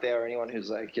animators out there or anyone who's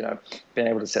like been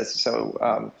able to set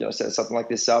something like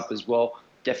this up as well,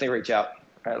 definitely reach out.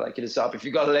 Right, like hit us up. If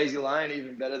you got a Lazy Lion,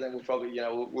 even better. Then we'll probably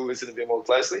we'll listen a bit more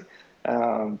closely.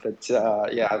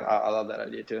 Yeah, I love that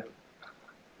idea too.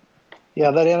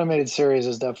 Yeah, that animated series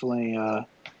is definitely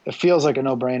it feels like a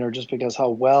no-brainer just because how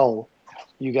well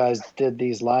you guys did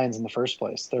these lines in the first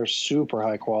place. They're super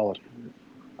high quality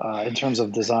in terms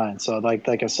of design. So like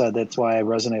I said, that's why I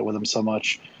resonate with them so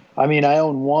much. I mean, I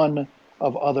own one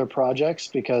of other projects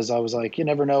because I was like, you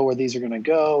never know where these are going to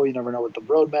go. You never know what the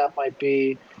roadmap might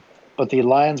be. But the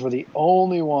lions were the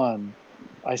only one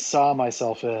I saw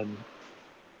myself in,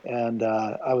 and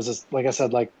I was just like I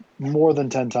said, like more than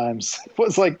 10 times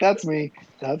was like, that's me,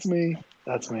 that's me,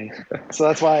 that's me. So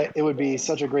that's why it would be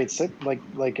such a great sit, like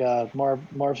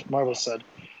Marvel said,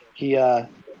 he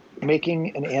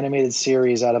making an animated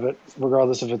series out of it,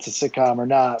 regardless if it's a sitcom or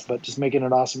not, but just making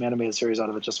an awesome animated series out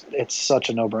of it, just it's such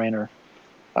a no-brainer.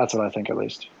 That's what I think, at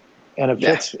least. And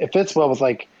Yeah, it fits well with,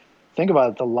 like, think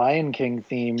about it, the Lion King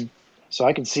theme. So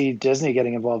I could see Disney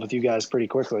getting involved with you guys pretty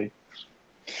quickly.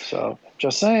 So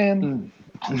just saying.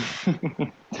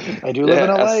 I do live in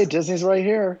yeah, LA. Disney's right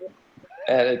here.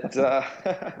 and it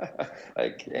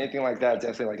like anything like that,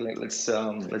 definitely like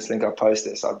let's link up post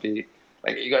this. I'd be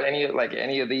like, you got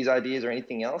any of these ideas or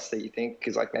anything else that you think?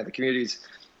 Because like, man, the community's,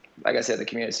 like I said, the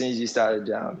community, as soon as you started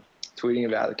tweeting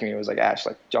about it. The community was like, Ash,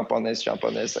 like jump on this.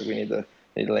 Like we need the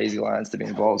Lazy Lions to be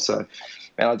involved. So,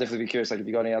 man, I'll definitely be curious. Like, if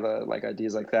you got any other like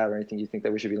ideas like that or anything you think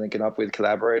that we should be linking up with,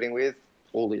 collaborating with,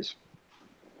 all is.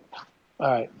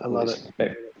 All right, I love it.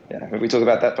 Maybe, maybe we talk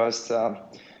about that post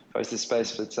this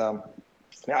space. But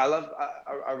yeah,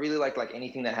 I really like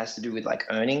anything that has to do with like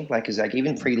earning, like, cause like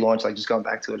even pre-launch, like just going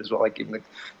back to it as well, like even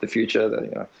the future,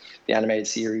 the animated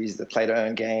series, the play to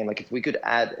earn game, like if we could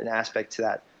add an aspect to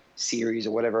that series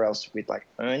or whatever else with like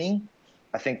earning,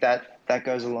 I think that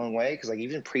goes a long way. Cause like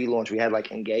even pre-launch, we had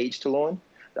like engage to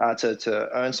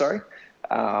earn, sorry.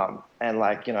 And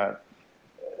like,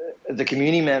 the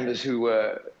community members who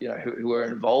were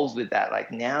involved with that,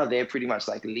 like now they're pretty much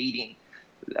like leading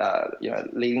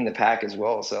the pack as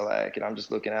well. So like, I'm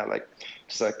just looking at like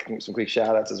some quick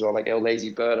shout outs as well. Like El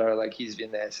Lazy Birdo, like he's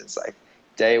been there since like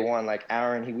day one. Like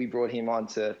Aaron, we brought him on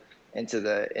into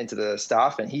the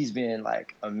staff, and he's been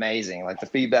like amazing. Like the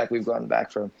feedback we've gotten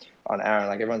back on Aaron,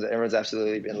 like everyone's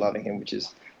absolutely been loving him, which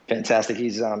is fantastic.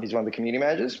 He's one of the community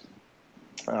managers.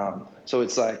 So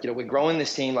it's like, we're growing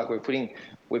this team, like we're putting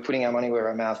our money where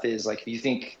our mouth is. Like if you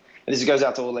think, and this goes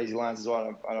out to all Lazy Lions as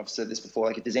well, and I've said this before,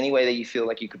 like if there's any way that you feel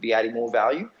like you could be adding more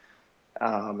value,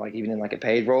 like even in like a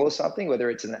paid role or something, whether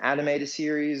it's an animated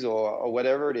series or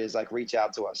whatever it is, like reach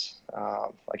out to us.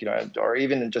 Or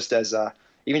even just as a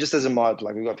mod,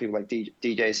 like we've got people like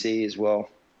DJC as well.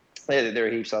 There are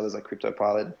heaps of others like Crypto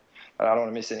Pilot. I don't want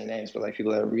to miss any names, but like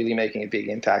people that are really making a big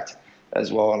impact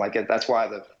as well. And like that's why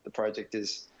the project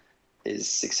is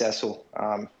successful.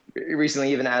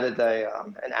 Recently even added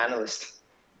an analyst,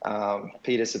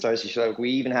 Peter Satoshi. So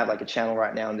we even have like a channel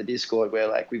right now in the Discord where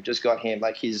like we've just got him,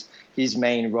 like his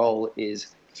main role is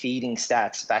feeding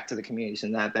stats back to the communities,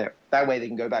 and that way they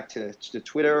can go back to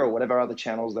Twitter or whatever other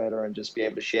channels that are and just be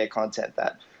able to share content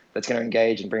that's going to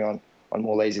engage and bring on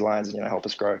more Lazy Lions and help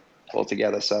us grow all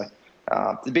together. So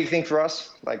the big thing for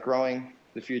us, like growing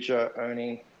the future,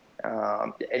 earning,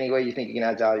 any way you think you can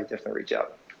add value, definitely reach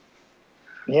out.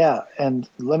 Yeah, and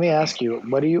let me ask you,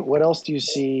 what else do you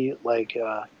see like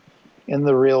in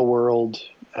the real world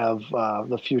of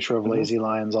the future of Lazy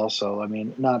Lions? Also, I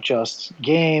mean, not just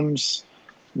games,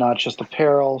 not just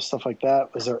apparel, stuff like that.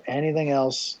 Is there anything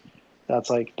else that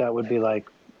would be like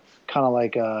kind of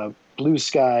like a blue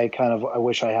sky kind of? I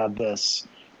wish I had this.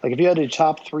 Like if you had to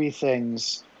top 3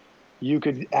 things you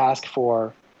could ask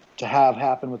for to have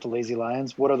happen with the Lazy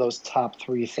Lions, what are those top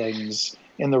 3 things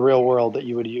in the real world that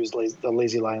you would use the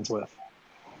Lazy Lions with?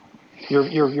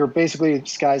 You're basically,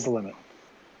 sky's the limit.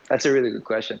 That's a really good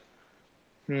question.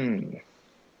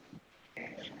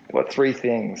 What 3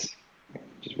 things?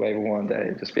 Just wave them one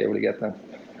day, just be able to get them.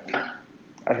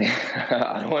 I think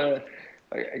I don't want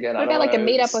to. Again, what about like a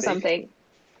meetup or something?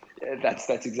 That's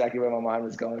exactly where my mind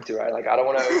was going to, right? Like I don't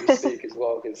want to overspeak as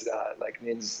well, because like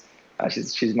Min's,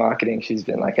 she's marketing. She's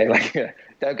been like, hey, like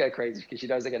don't go crazy, because she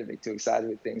knows I get a bit too excited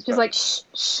with things. She's like,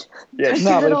 shh. Yeah.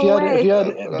 No, but if you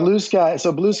had blue sky,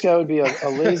 so blue sky would be a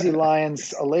Lazy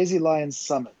Lions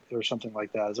summit or something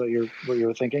like that. Is what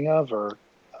you're thinking of, or?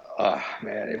 Oh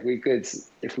man, if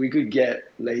we could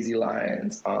get Lazy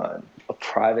Lions on a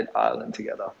private island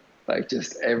together, like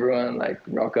just everyone like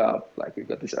rock up, like we've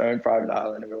got this own private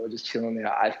island and we're all just chilling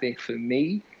there. I think for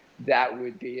me, that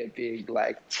would be a big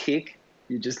like tick.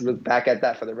 You just look back at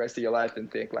that for the rest of your life and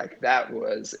think like that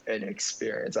was an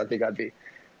experience. I think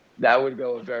that would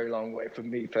go a very long way for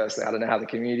me personally. I don't know how the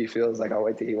community feels. Like I'll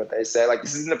wait to hear what they say. Like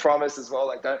this isn't a promise as well.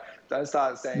 Like don't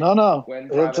start saying no.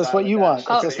 It's just what you want.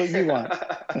 It's just what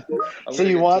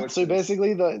you want. So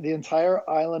basically the entire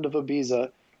island of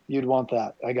Ibiza, you'd want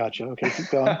that. I got you. Okay, keep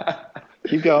going.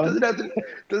 Keep going.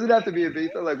 Doesn't have to be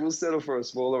Ibiza. Like we'll settle for a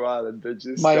smaller island, but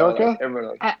just Mallorca. Like,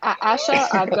 everyone. Asher,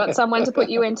 I've got someone to put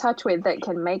you in touch with that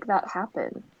can make that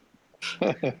happen.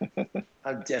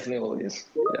 I'm definitely all this.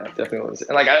 Yeah, definitely all this.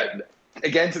 And like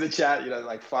again to the chat,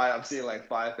 like fire. I'm seeing like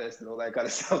Firefest and all that kind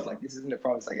of stuff. Like this isn't a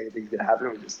promise. Like anything's gonna happen.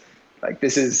 We're just like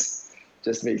this is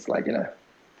just me. It's like It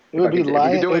would be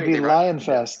Lion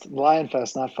Fest,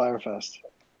 not Firefest.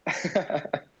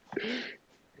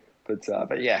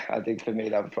 But yeah, I think for me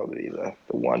that would probably be the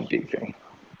one big thing.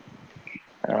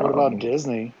 What about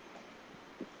Disney?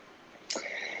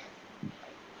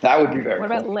 That would be very cool.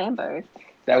 What about Lambo?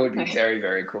 That would be very,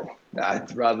 very cool.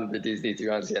 I'd rather the Disney, to be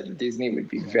honest. Yeah, the Disney would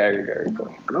be very, very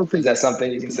cool. I don't think that's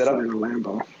something you can set up in a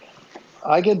Lambo.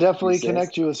 I can definitely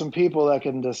connect you with some people that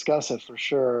can discuss it for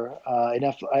sure. I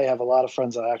have a lot of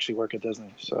friends that actually work at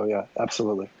Disney, so yeah,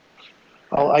 absolutely.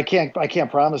 I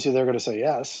can't promise you they're going to say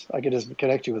yes. I could just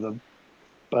connect you with them,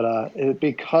 but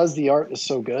because the art is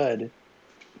so good,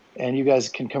 and you guys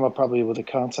can come up probably with a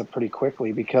concept pretty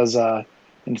quickly, because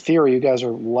in theory you guys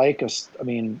are like us. I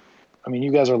mean, I mean,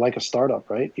 you guys are like a startup,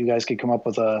 right? You guys could come up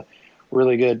with a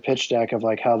really good pitch deck of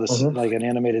like how this, like an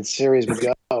animated series would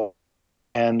go.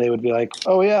 And they would be like,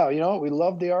 oh yeah, you know, we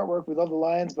love the artwork, we love the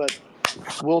lions, but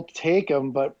we'll take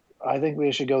them, but I think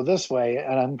we should go this way.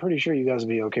 And I'm pretty sure you guys would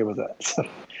be okay with that. So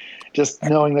just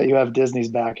knowing that you have Disney's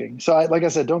backing. So like I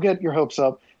said, don't get your hopes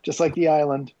up. Just like the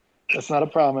island, that's not a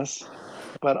promise,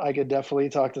 but I could definitely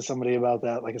talk to somebody about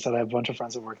that. Like I said, I have a bunch of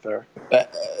friends that work there.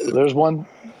 So there's one.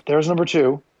 There's number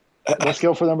two. Let's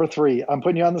go for number three. I'm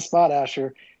putting you on the spot,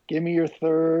 Ashur. Give me your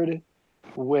third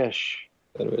wish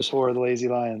for the Lazy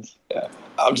Lions. Yeah,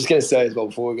 I'm just gonna say as well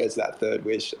before we get to that third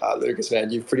wish, Lucas, man,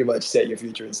 you've pretty much set your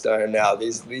future in stone now.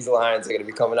 These lions are gonna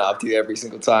be coming after you every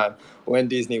single time. When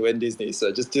Disney.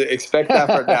 So just to expect that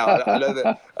from now. I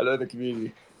know the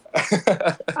community.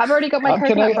 I've already got my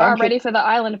coconut bra ready for the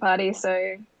island party,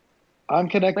 so I'm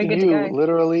connecting you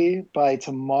literally by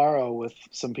tomorrow with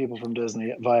some people from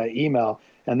Disney via email,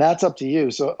 and that's up to you.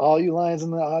 So all you lions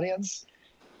in the audience,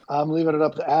 I'm leaving it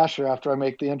up to Ashur after I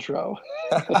make the intro.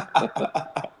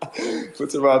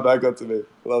 Puts it right back up to me.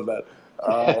 Love that.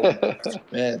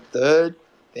 Man, third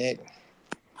thing.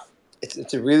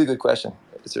 It's a really good question.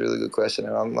 It's a really good question,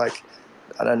 and I'm like,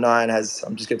 I know I'm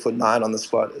just gonna put 9 on the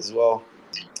spot as well.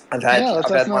 I've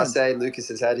had my say. Lucas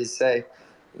has had his say.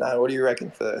 9, what do you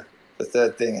reckon for the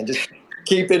third thing? And just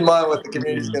keep in mind what the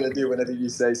community's going to do whenever you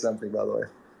say something, by the way.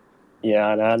 Yeah,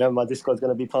 I know my Discord's going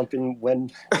to be pumping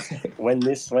when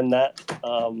this, when that.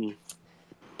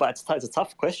 But it's a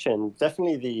tough question.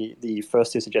 Definitely the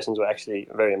first 2 suggestions were actually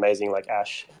very amazing, like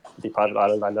Ash, the part of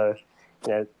Ireland. I know,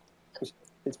 you know,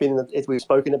 we've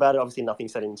spoken about it. Obviously, nothing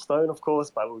set in stone, of course,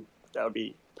 but that would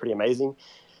be pretty amazing.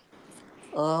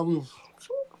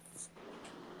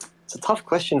 It's a tough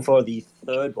question for the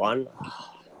third one.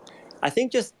 I think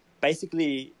just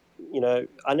basically, you know,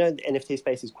 I know the NFT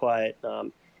space is quite,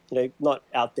 you know, not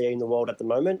out there in the world at the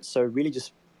moment. So really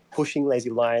just pushing Lazy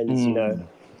Lions, you know,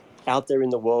 out there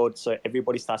in the world so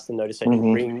everybody starts to notice it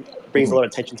and brings a lot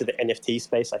of attention to the NFT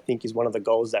space, I think is one of the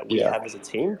goals that we have as a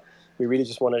team. We really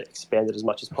just want to expand it as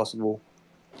much as possible.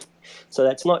 So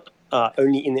that's not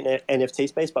only in the NFT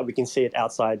space, but we can see it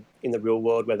outside in the real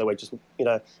world, whether we're just, you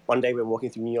know, one day we're walking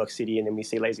through New York City and then we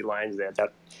see Lazy Lions there.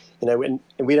 That, you know, and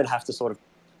we don't have to sort of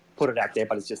put it out there,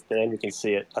 but it's just there and we can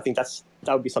see it. I think that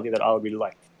would be something that I would really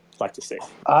like to see.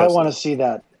 I want to see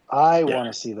that. I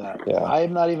want to see that. Yeah.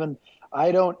 I'm not even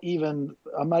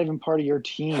part of your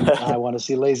team. I want to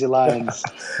see Lazy Lions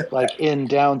like in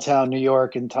downtown New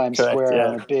York in Times Square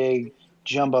on a big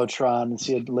jumbotron and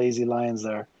see a Lazy Lions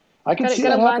there. I can see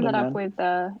that happening, line that up with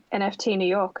NFT New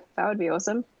York. That would be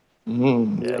awesome.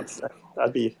 Yeah,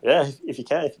 that'd be if you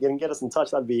can get us in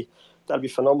touch, that'd be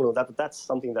phenomenal. That's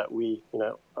something that we, you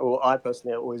know, well, I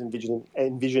personally always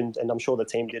envisioned, and I'm sure the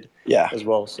team did as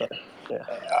well. So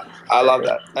I love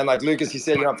that. And like Lucas, you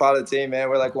said you're not part of the team, man.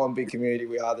 We're like one big community.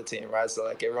 We are the team, right? So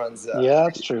like everyone's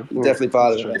that's true. Definitely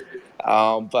part of it.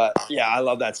 But yeah, I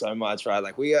love that so much, right?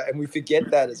 Like we forget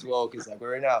that as well because like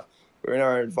we're in our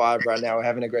own vibe right now. We're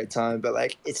having a great time, but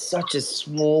like it's such a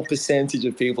small percentage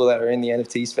of people that are in the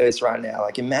NFT space right now.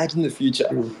 Like imagine the future.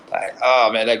 Like,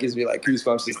 oh man, that gives me like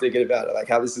goosebumps just thinking about it. Like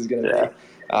how this is going to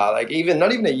be. Like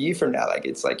not even a year from now. Like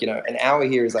it's like, you know, an hour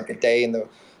here is like a day in the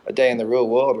real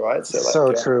world, right? So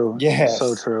like true. Yeah.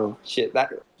 So true. Shit,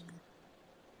 that.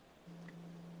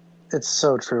 It's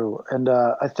so true, and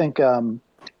I think that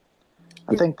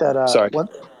Sorry.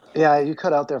 Yeah, you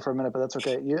cut out there for a minute, but that's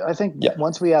okay. I think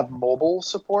once we have mobile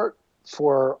support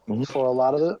for a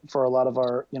lot of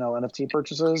our, you know, NFT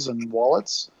purchases and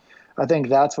wallets, I think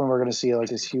that's when we're going to see like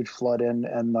this huge flood in,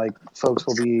 and like folks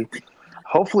will be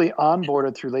hopefully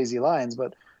onboarded through Lazy Lions.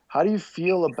 But how do you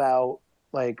feel about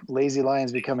like Lazy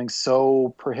Lions becoming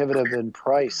so prohibitive in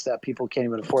price that people can't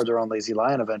even afford their own Lazy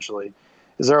Lion eventually?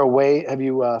 Is there a way? Have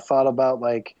you thought about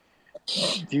like?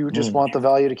 Do you just want the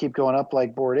value to keep going up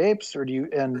like Bored Apes, or do you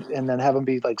and then have them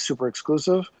be like super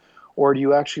exclusive, or do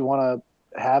you actually want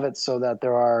to have it so that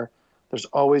there's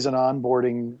always an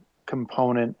onboarding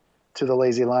component to the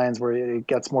Lazy Lions where it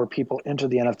gets more people into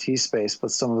the NFT space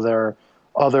with some of their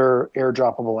other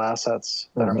airdroppable assets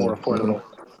that are more affordable?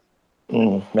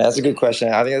 Man, that's a good question.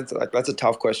 I think that's a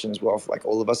tough question as well for like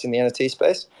all of us in the NFT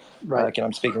space. Right. Like, and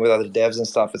I'm speaking with other devs and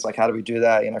stuff. It's like, how do we do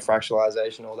that? You know,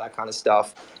 fractionalization, all that kind of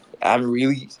stuff. I haven't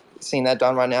really seen that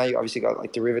done right now. You obviously got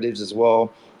like derivatives as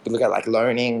well. You look at like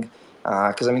loaning,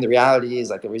 because I mean the reality is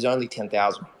like there is only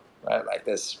 10,000, right? Like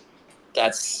that's,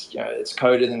 you know, it's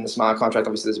coded in the smart contract.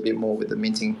 Obviously, there's a bit more with the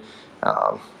minting.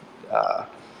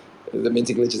 The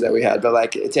minting glitches that we had, but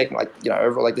like it's like, you know,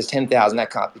 overall like there's 10,000 that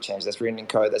can't be changed. That's written in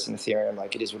code. That's in Ethereum.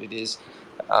 Like it is what it is.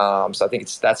 So I think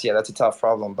that's a tough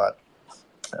problem. But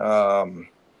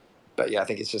But yeah, I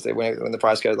think it's just that when the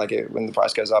price goes when the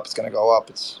price goes up, it's going to go up.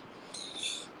 It's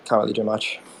can't really do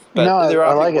much. But No, there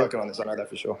I are like people it. working on this. I know that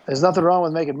for sure. There's nothing wrong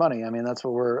with making money. I mean, that's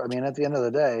what I mean, at the end of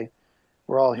the day,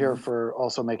 we're all here for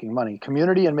also making money,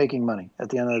 community and making money. At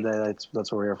the end of the day,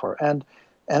 that's what we're here for. And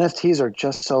NFTs are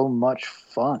just so much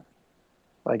fun.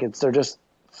 Like they're just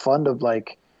fun to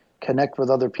like connect with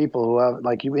other people who have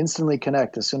like you instantly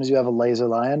connect as soon as you have a laser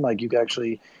lion. Like you can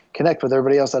actually connect with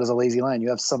everybody else that is a lazy lion. You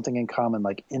have something in common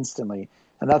like instantly,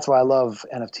 and that's why I love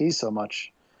NFTs so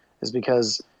much, is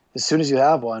because as soon as you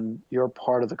have one, you're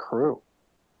part of the crew,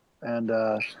 and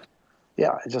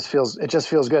yeah, it just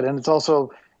feels good. And it's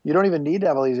also you don't even need to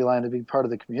have a lazy lion to be part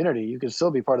of the community. You can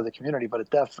still be part of the community, but it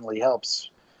definitely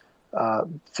helps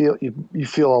you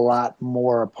feel a lot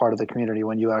more a part of the community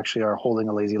when you actually are holding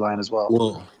a lazy lion as well.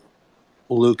 Well,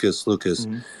 Lucas,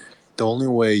 the only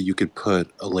way you could put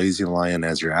a lazy lion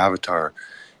as your avatar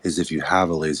is if you have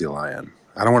a lazy lion.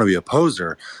 I don't want to be a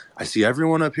poser. I see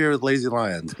everyone up here with lazy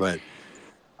lions, but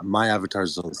my avatar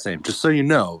is still the same. Just so you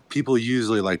know, people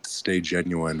usually like to stay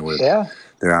genuine with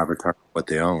their avatar, what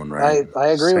they own, right? I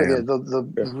agree with you.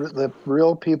 The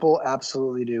real people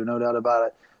absolutely do, no doubt about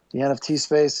it. The NFT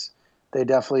space, they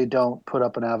definitely don't put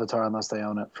up an avatar unless they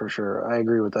own it, for sure. I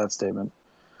agree with that statement.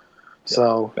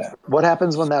 So what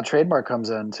happens when that trademark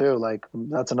comes in too? Like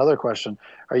that's another question.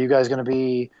 Are you guys going to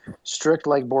be strict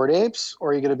like Bored Apes, or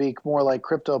are you going to be more like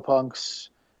CryptoPunks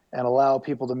and allow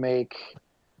people to make,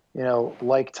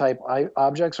 like type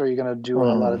objects, or are you going to do a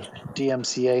lot of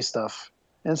DMCA stuff?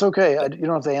 And it's okay. You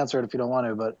don't have to answer it if you don't want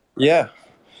to, but yeah.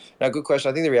 No, good question.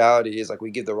 I think the reality is like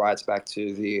we give the rights back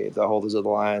to the holders of the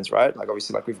lions, right? Like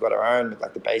obviously, like we've got our own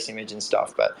like the base image and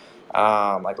stuff, but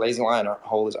like Lazy Lion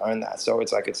holders own that. So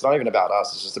it's like it's not even about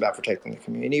us. It's just about protecting the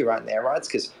community, right, and their rights.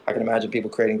 Because I can imagine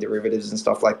people creating derivatives and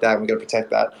stuff like that. And we got to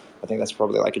protect that. I think that's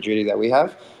probably like a duty that we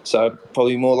have. So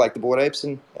probably more like the Bored Apes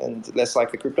and less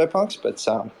like the CryptoPunks. But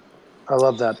I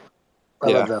love that. I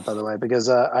yeah. love that, by the way, because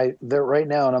they're right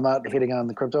now, and I'm not hating on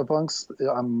the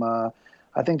CryptoPunks.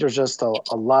 I think there's just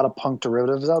a lot of punk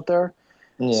derivatives out there.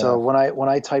 Yeah. So when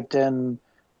I typed in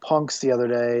punks the other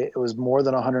day, it was more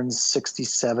than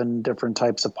 167 different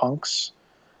types of punks.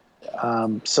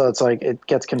 So it's like it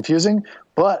gets confusing,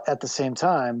 but at the same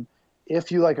time,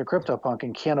 if you like a CryptoPunk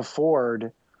and can't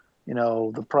afford,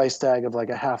 the price tag of like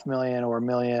 $500,000 or $1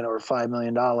 million or $5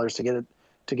 million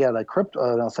to get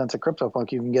an authentic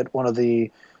CryptoPunk, you can get one of the,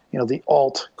 the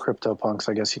alt CryptoPunks,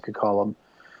 I guess you could call them.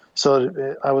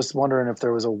 So I was wondering if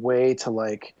there was a way to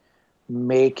like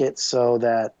make it so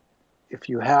that if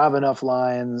you have enough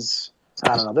lions,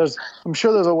 I don't know. I'm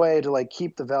sure there's a way to like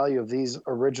keep the value of these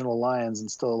original lions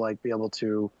and still like be able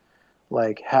to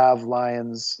like have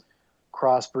lions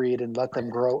crossbreed and let them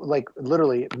grow. Like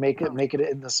literally make it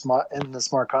in the smart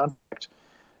contract.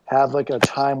 Have like a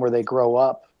time where they grow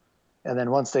up, and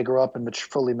then once they grow up and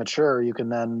fully mature, you can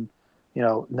then,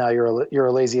 now you're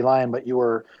a lazy lion, but you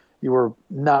were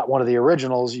not one of the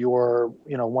originals. You were,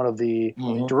 one of the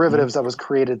derivatives that was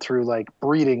created through like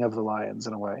breeding of the lions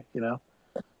in a way, Like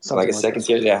a something second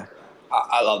series, yeah.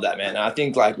 I love that, man. And I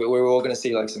think like we're all going to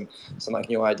see like some like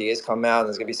new ideas come out. And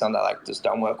there's going to be some that like just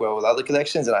don't work well with other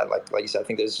collections. And I like you said, I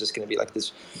think there's just going to be like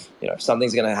this,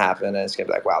 something's going to happen, and it's going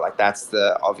to be like, wow, like that's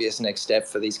the obvious next step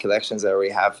for these collections that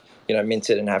already have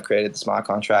minted and have created the smart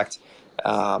contract.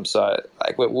 So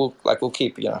like we'll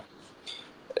keep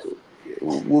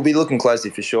we'll be looking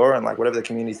closely for sure, and like whatever the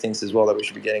community thinks as well that we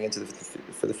should be getting into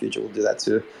for the future, we'll do that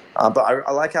too. But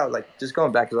I like how like just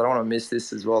going back because I don't want to miss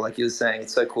this as well. Like you were saying,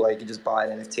 it's so cool how you can just buy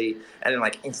an NFT and then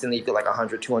like instantly you get like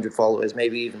 100, 200 followers,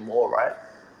 maybe even more, right?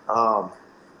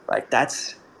 Like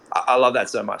that's I love that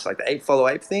so much. Like the ape follow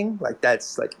ape thing, like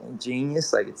that's like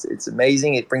ingenious. Like it's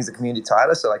amazing. It brings the community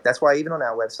tighter. So like that's why even on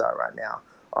our website right now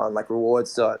on like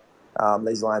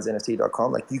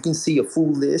rewards.lazylionsnft.com, like you can see a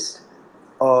full list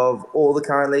of all the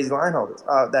current Lazy Lion holders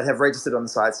that have registered on the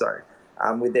site,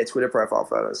 with their Twitter profile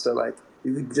photos. So like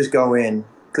you can just go in,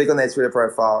 click on their Twitter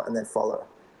profile, and then follow.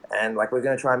 And like we're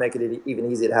going to try and make it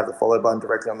even easier to have the follow button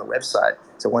directly on the website.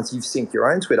 So once you've synced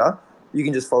your own Twitter, you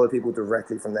can just follow people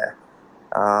directly from there.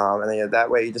 And then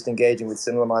that way you're just engaging with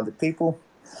similar-minded people,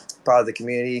 part of the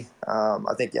community.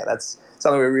 I think that's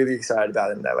something we're really excited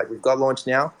about, and that like we've got launched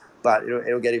now, but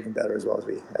it'll get even better as well as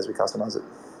we customize it.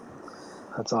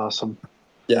 That's awesome.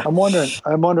 Yeah. I'm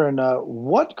wondering,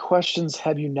 what questions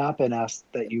have you not been asked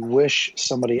that you wish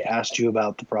somebody asked you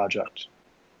about the project?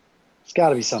 It's got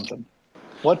to be something.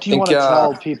 What do you want to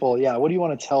tell people? Yeah, what do you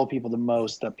want to tell people the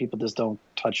most that people just don't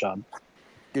touch on?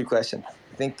 Good question.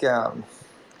 I think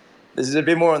this is a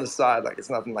bit more on the side. Like, it's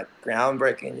nothing like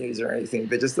groundbreaking news or anything,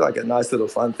 but just like a nice little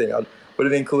fun thing. Would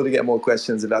have been cool to get more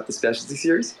questions about the specialty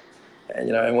series, and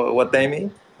and what they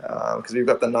mean, because we've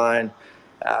got the 9,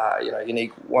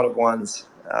 unique one of ones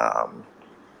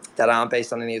that aren't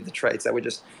based on any of the traits that were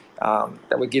just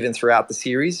that were given throughout the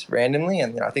series randomly.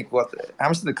 And I think how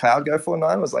much did the cloud go for?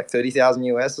 9 was like 30,000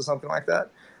 US or something like that.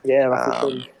 Yeah,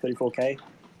 roughly 34K.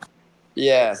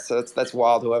 Yeah, so that's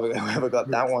wild. Whoever got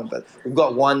that one, but we've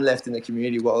got 1 left in the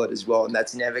community wallet as well, and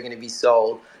that's never going to be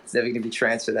sold. It's never going to be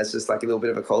transferred. That's just like a little bit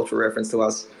of a cultural reference to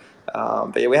us.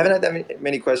 But yeah, we haven't had that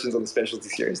many questions on the specialty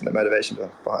series and the motivation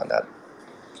behind that.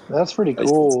 That's pretty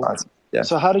cool. Yeah.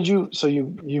 So how did you? So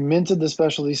you minted the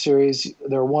specialty series.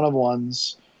 They're one of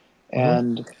ones,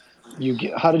 and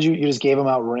how did you? You just gave them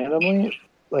out randomly,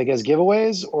 like as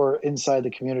giveaways, or inside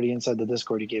the community, inside the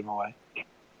Discord, you gave them away.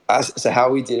 So how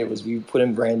we did it was we put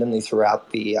them randomly throughout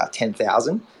the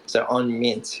 10,000. So on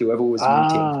mint, whoever was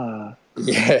minting.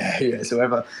 Yeah. So there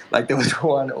was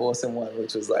one awesome one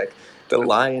which was like the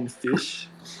lionfish.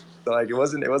 So like it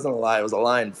wasn't a lion, it was a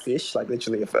lionfish, like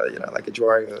literally like a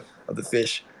drawing of the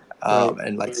fish.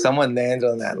 And like someone landed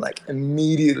on that, and like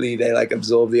immediately they like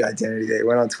absorbed the identity. They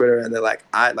went on Twitter and they're like,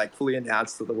 I like fully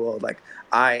announced to the world, like,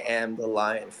 I am the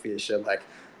lionfish. And like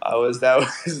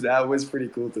that was pretty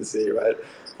cool to see, right?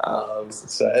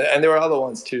 And there were other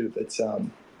ones too, but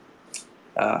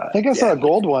I think I saw a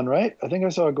gold one, right? I think I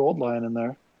saw a gold lion in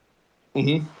there.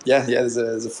 Mm-hmm. Yeah. There's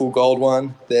a full gold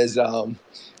one. There's one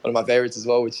of my favorites as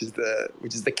well, which is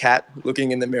the cat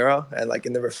looking in the mirror, and like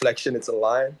in the reflection, it's a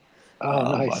lion.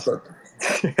 Oh, nice. So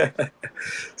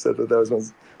I thought those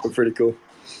ones were pretty cool.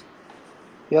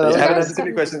 Yeah, I haven't had too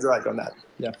many questions like on that.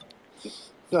 Yeah.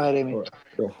 Go ahead, Amy. Right,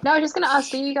 cool. No, I was just going to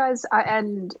ask, do you guys,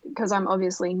 and because I'm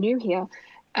obviously new here,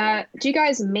 do you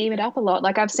guys meme it up a lot?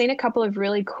 Like, I've seen a couple of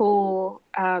really cool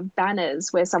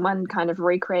banners where someone kind of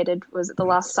recreated, was it The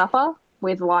Last Supper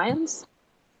with lions?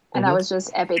 And that was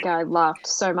just epic. I laughed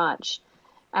so much.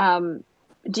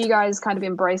 Do you guys kind of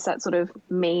embrace that sort of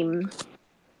meme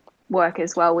work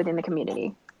as well within the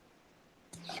community?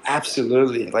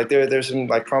 Absolutely. Like there's some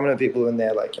like prominent people in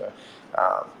there, like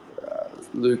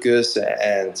Lucas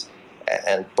and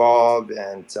Bob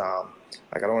and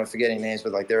like I don't want to forget any names,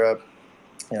 but like there are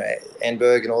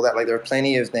Enberg and all that. Like there are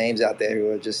plenty of names out there who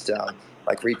are just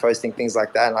like reposting things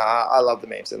like that, and I love the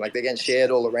memes, and like they're getting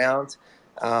shared all around.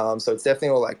 So it's definitely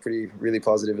all like really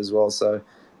positive as well. So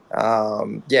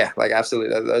yeah, like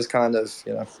absolutely those kind of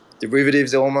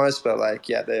derivatives almost, but like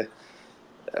they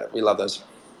we love those.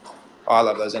 I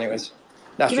love those anyways.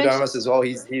 Nostradamus as well.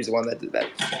 He's the one that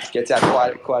gets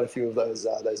out quite a few of those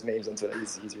memes on Twitter.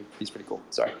 He's pretty cool.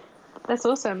 Sorry. That's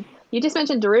awesome. You just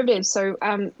mentioned derivatives, so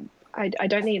I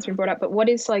don't think it's been brought up. But what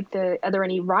is like are there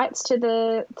any rights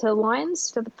to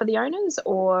lions for the owners,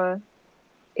 or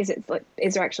is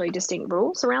there actually distinct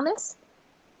rules around this?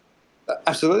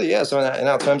 Absolutely, yeah. So in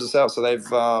our terms of sale, so they've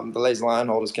the Lazy Lion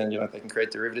holders can they can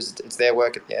create derivatives. It's their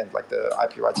work at the end, like the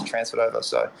IP rights are transferred over.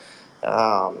 So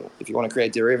if you want to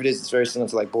create derivatives, it's very similar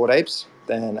to like Bored Apes.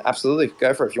 Then absolutely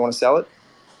go for it. If you want to sell it,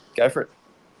 go for it.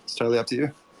 It's totally up to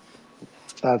you.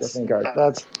 I love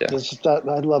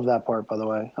that part. By the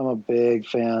way, I'm a big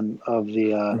fan of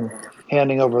the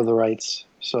handing over the rights.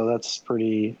 So that's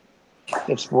pretty.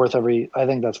 It's worth I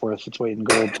think that's worth its weight in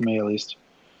gold to me at least.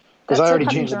 Because I already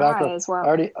changed the background. As well.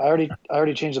 I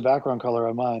already changed the background color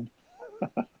on mine.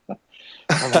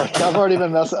 I've already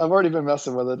been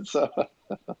messing with it. So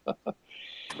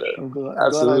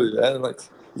absolutely, man. Like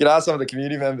you can ask some of the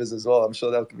community members as well. I'm sure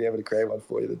they'll be able to create one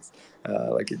for you. That's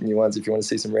like new ones. If you want to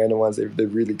see some random ones, they're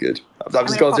really good. I'm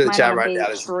just going through the chat right now.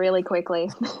 Really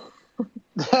quickly.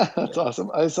 That's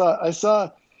awesome. I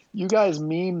saw you guys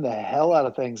meme the hell out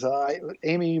of things.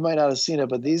 Amy, you might not have seen it,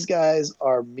 but these guys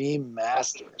are meme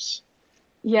masters.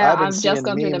 Yeah, I've just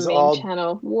gone through the meme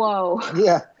channel. Whoa.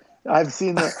 Yeah, I've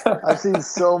seen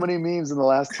so many memes in the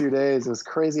last 2 days. It was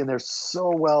crazy, and they're so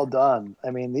well done.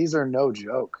 I mean, these are no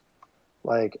joke.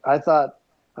 Like I thought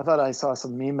I saw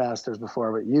some meme masters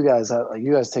before, but you guys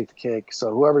take the cake.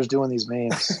 So whoever's doing these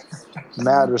memes,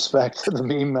 mad respect to the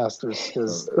meme masters,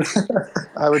 because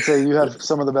I would say you have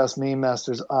some of the best meme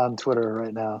masters on Twitter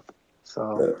right now.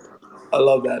 So I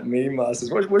love that, meme masters.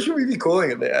 What should we be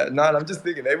calling it there? No, I'm just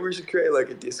thinking maybe we should create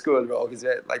like a Discord role, because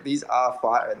like these are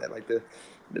fire, and they're like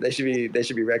they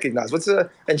should be recognized.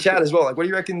 And chat as well. Like, what do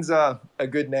you reckon's a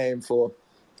good name for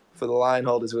the lion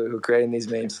holders who are creating these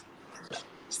memes?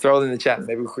 Just throw it in the chat.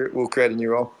 Maybe we'll create a new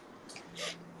role.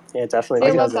 Yeah, definitely.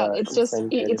 I love that. It's just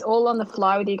it's all on the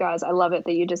fly with you guys. I love it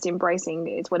that you're just embracing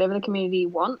it's whatever the community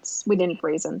wants within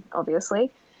reason,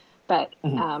 obviously. But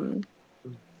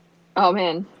Oh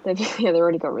man, they've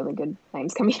already got really good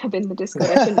names coming up in the Discord.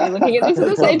 I shouldn't be looking at this at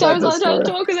the same time as I'm trying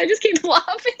to talk because I just keep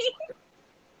laughing.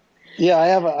 Yeah,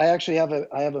 I actually have a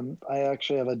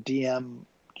DM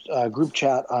group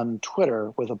chat on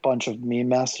Twitter with a bunch of meme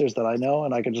masters that I know,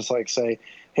 and I can just like say,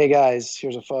 "Hey guys,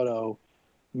 here's a photo,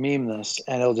 meme this,"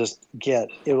 and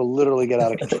it'll literally get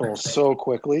out of control so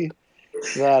quickly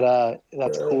that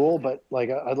that's cool. But like,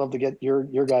 I'd love to get your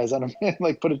guys on a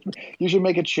like you should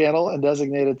make a channel and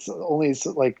designate it's only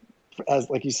like as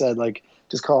like you said, like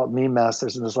just call it meme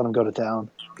masters and just let them go to town.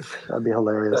 That'd be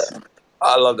hilarious.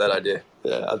 I love that idea.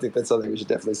 Yeah, I think that's something we should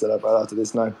definitely set up right after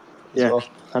this now. Yeah, Well.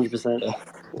 100%. Yeah.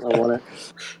 I want it.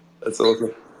 That's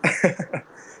awesome.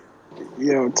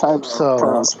 Yo, time So,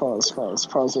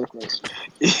 pause real quick.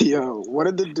 Yo, one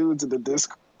of the dudes in the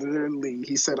Discord, literally,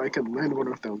 he said I could lend one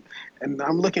of them, and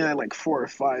I'm looking at like 4 or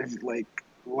 5 like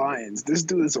lions. This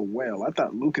dude is a whale. I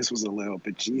thought Lucas was a whale,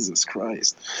 but Jesus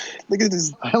Christ, look at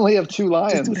this. I only have 2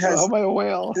 lions. This dude has, how am I a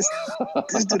whale?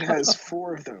 This dude has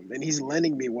 4 of them, and he's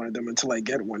lending me one of them until I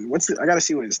get one. I gotta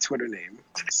see what his Twitter name,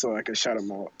 so I can shout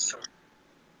him out.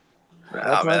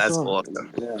 That's nice. That's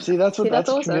awesome. Yeah. See, that's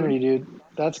awesome. community, dude.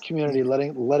 That's community.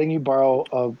 Letting you borrow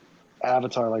a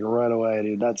avatar like right away,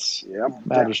 dude. That's I'm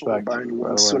mad respect. buying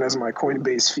one as soon as my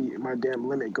Coinbase fee, my damn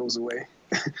limit goes away.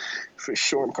 For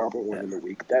sure, I'm copping one in a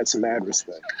week. That's mad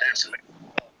respect.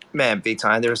 Man, big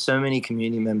time. There are so many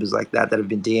community members like that have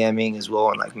been DMing as well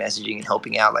and like messaging and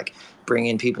helping out, like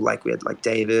bringing people like we had like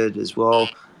David as well.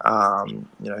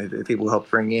 People help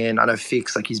bring in. I know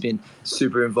Fix, like he's been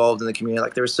super involved in the community.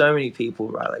 Like there are so many people,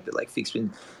 right? Like Fix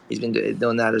he's been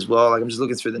doing that as well. Like I'm just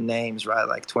looking through the names, right?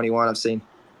 Like 21, I've seen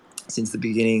since the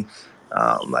beginning.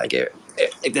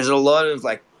 There's a lot of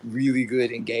like really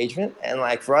good engagement, and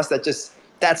like for us,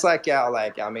 that's like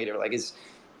our meter. Like is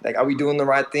like, are we doing the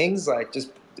right things? Like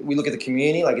just we look at the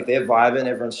community, like if they're vibing,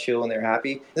 everyone's chill and they're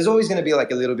happy. There's always going to be like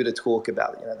a little bit of talk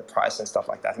about the price and stuff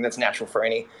like that. I think that's natural for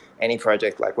any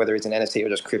project, like whether it's an NFT or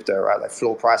just crypto, right? Like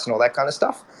floor price and all that kind of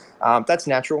stuff. That's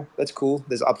natural. That's cool.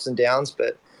 There's ups and downs,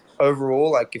 but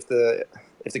overall, like if the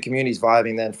community's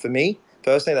vibing, then for me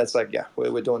personally, that's like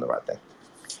we're doing the right thing.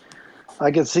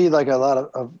 I can see like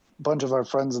a bunch of our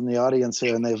friends in the audience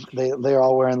here, and they're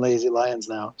all wearing Lazy Lions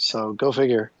now. So go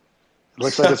figure. It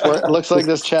looks like it looks like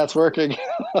this chat's working.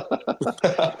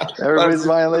 Everybody's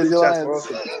buying Lazy Lions.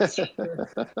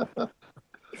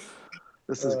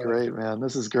 This is great, man.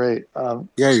 This is great.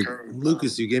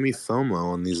 Lucas, you gave me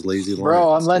FOMO on these Lazy Lions.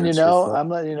 Bro, I'm letting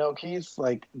you know, Keith,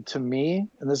 like to me,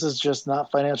 and this is just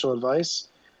not financial advice,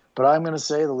 but I'm going to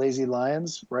say the Lazy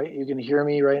Lions, right? You can hear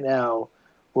me right now,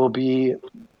 will be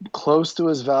close to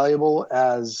as valuable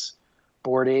as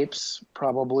Bored Apes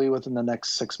probably within the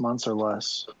next 6 months or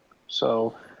less.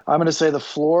 So I'm going to say the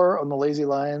floor on the Lazy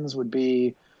Lions would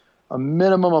be a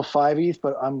minimum of 5 ETH,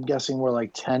 but I'm guessing we're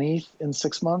like 10 ETH in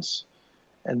 6 months.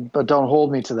 But don't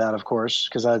hold me to that, of course,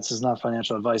 because this is not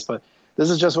financial advice. But this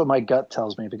is just what my gut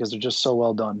tells me because they're just so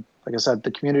well done. Like I said,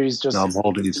 the community's just. No, I'm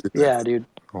holding you to that. Yeah, dude.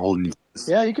 I'm holding you.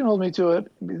 Yeah, you can hold me to it,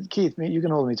 Keith. You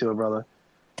can hold me to it, brother.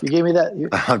 You gave me that. You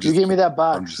gave me that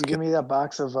box. You gave me that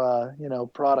box of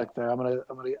product there.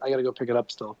 I gotta go pick it up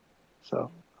still.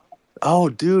 So. Oh,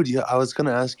 dude, yeah, I was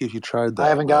gonna ask you if you tried that. I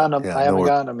haven't gotten them. Yeah, I haven't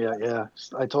gotten them yet. Yeah,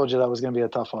 I told you that was gonna be a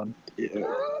tough one. Yeah,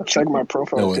 check my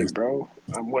profile pic, bro.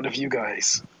 I'm one of you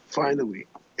guys. Finally.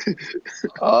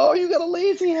 Oh, you got a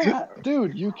lazy hat,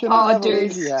 dude. You cannot have a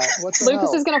lazy hat. What's the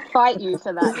Lucas is gonna fight you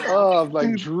for that now. Oh, I'm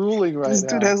like drooling right now. This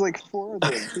dude has like 4 of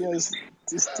them. This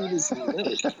dude is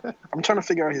lit. I'm trying to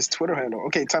figure out his Twitter handle.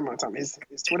 Okay, time out. His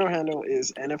Twitter handle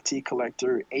is NFT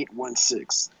Collector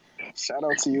 816. Shout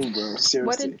out to you, bro.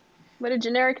 Seriously. What a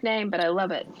generic name, but I love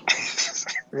it.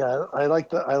 Yeah, I like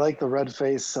the red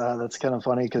face. That's kind of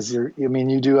funny because your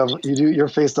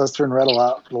face does turn red a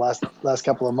lot the last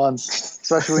couple of months,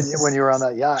 especially when you were on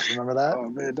that yacht. Remember that? Oh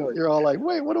man, no. You're all like,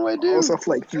 wait, what do I do? I was off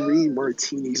like 3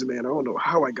 martinis, man. I don't know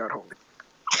how I got home.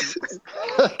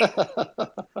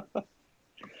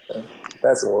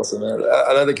 That's awesome, man.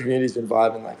 I know the community's been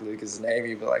vibing like Lucas'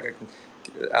 name, but like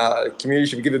community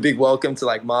should give a big welcome to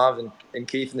like Marv and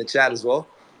Keith in the chat as well.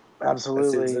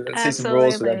 Absolutely. Let's see some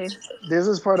rules for them. This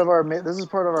is part of our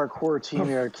core team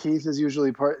here. Keith is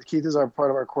part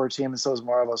of our core team, and so is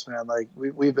Marvelous, man. Like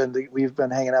we've been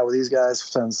hanging out with these guys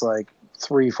since like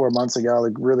 3-4 months ago.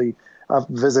 Like really, I've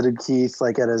visited Keith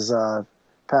like at his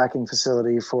packing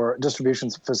facility for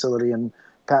distribution facility and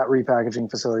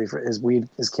repackaging facility for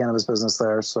his cannabis business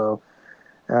there. So,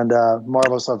 and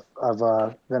Marvelous, I've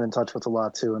been in touch with a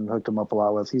lot too and hooked him up a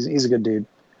lot with. He's a good dude.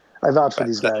 I vouch for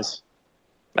these guys.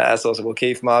 That's awesome. Well,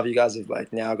 Keith, Marv, you guys have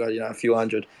like now got a few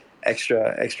hundred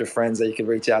extra friends that you can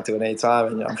reach out to at any time.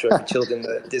 And I'm sure if you chilled in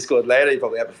the Discord later, you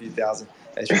probably have a few thousand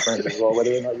extra friends as well.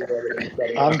 Whether or not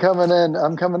you're I'm coming in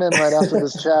right after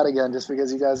this chat again, just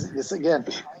because you guys. This again,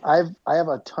 I have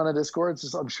a ton of Discords,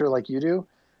 just I'm sure like you do,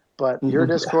 but your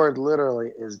Discord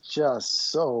literally is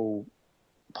just so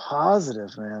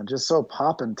positive, man. Just so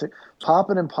popping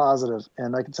and positive.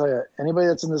 And I can tell you, anybody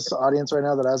that's in this audience right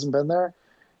now that hasn't been there,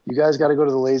 you guys got to go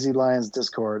to the Lazy Lions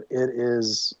Discord. It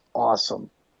is awesome.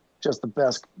 Just the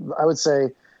best. I would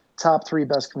say top 3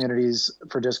 best communities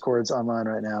for Discords online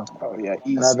right now. Oh yeah,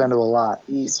 easy. And I've been to a lot.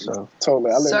 Easy. So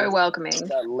totally. So welcoming.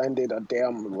 Got lended a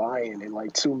damn lion in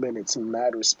like 2 minutes.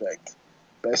 Mad respect.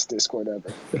 Best Discord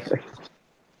ever.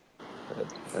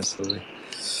 Absolutely.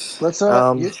 Let's do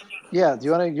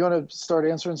you want to start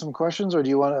answering some questions, or do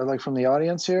you want to, like, from the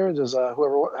audience here? Does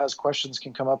whoever has questions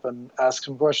can come up and ask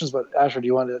some questions? But Asher, do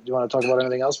you want to talk about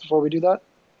anything else before we do that?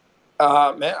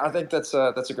 Man, I think that's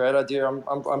a great idea.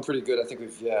 I'm pretty good. I think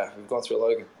we've gone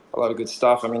through a lot of good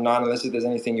stuff. I mean, unless there's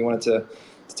anything you wanted to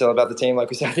tell about the team, like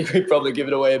we said, I think we've probably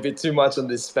given away a bit too much on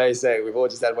this space. We've all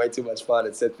just had way too much fun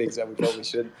and said things that we probably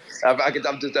should. I'm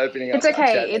just opening up. It's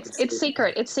okay. It's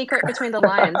secret. It's secret between the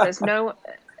lions. There's no.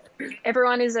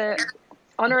 Everyone is a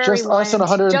honorary just lion. Us and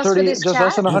 130. Just chat?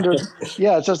 us and 100.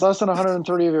 Yeah, it's just us and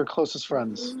 130 of your closest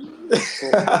friends.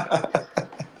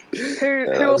 Who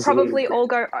will probably all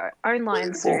go own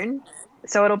lions soon,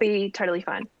 so it'll be totally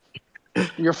fine.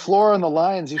 Your floor on the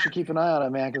Lions, you should keep an eye on it,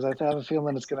 man, because I have a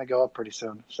feeling it's going to go up pretty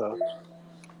soon. So,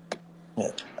 yeah,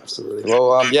 absolutely. Well,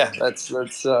 let's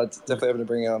definitely having to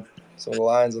bring some of the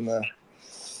Lions in the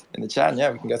chat,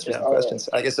 and we can go through some questions.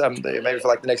 I guess maybe for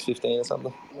like the next 15 or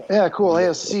something. Yeah, cool. Hey,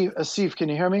 Asif, can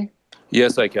you hear me?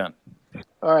 Yes, I can.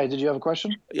 All right. Did you have a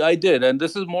question? Yeah, I did, and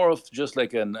this is more of just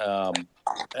like an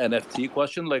NFT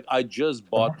question. Like, I just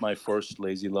bought my first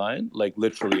Lazy Lion, like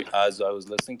literally as I was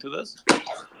listening to this.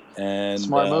 And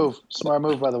smart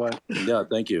move, by the way. Yeah,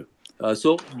 thank you.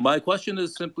 So my question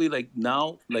is simply like,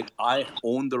 now, like, I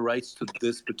own the rights to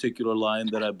this particular lion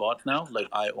that I bought now. Like,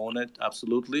 I own it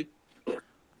absolutely.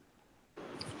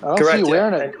 I don't see you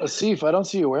wearing it, Asif. I don't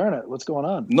see you wearing it. What's going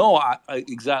on? No, I'm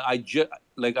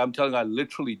telling you, I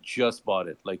literally just bought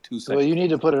it like 2 seconds. Well, you need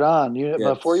to put it on.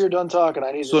 Before you're done talking,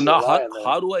 I need to see now, a lion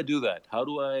how do I do that? How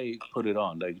do I put it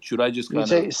on? Like, should I just kind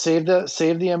of save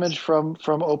the image from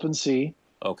OpenSea?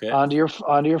 Okay. Onto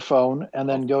your phone, and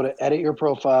then go to edit your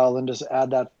profile, and just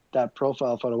add that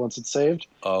profile photo once it's saved.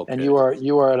 Okay. And you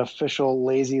are an official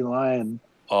Lazy Lion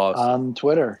on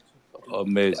Twitter.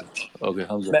 Amazing. Okay,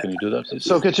 Hamza, can you do that, please?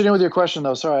 So continue with your question,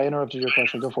 though. Sorry, I interrupted your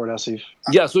question. Go for it, Asif.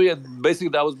 Yeah. So basically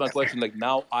that was my question. Like,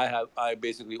 now I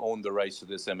basically own the rights to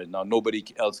this image. Now nobody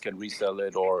else can resell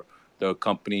it, or the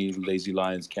company Lazy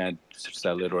Lions can't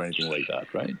sell it or anything like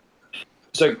that, right?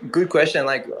 So good question.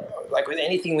 Like with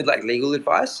anything with like legal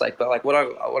advice, but what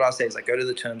I say is, like, go to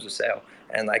the terms of sale,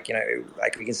 and like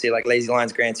we can see, like, Lazy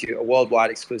Lions grants you a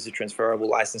worldwide exclusive transferable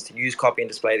license to use, copy, and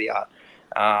display the art.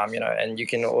 And you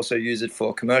can also use it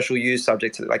for commercial use,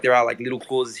 subject to, like, there are like little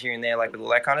clauses here and there, like with all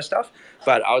that kind of stuff.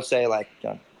 But I would say, like,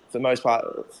 for the most part,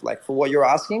 like for what you're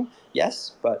asking,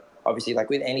 yes. But obviously, like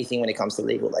with anything when it comes to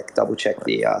legal, like double check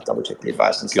the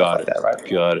advice and stuff like that, right?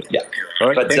 Got it. Yeah. All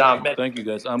right. But thank you,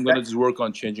 guys. I'm gonna just work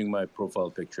on changing my profile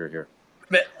picture here.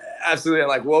 Absolutely.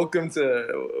 Like, welcome to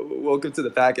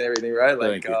the pack and everything, right?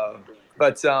 Like,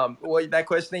 but that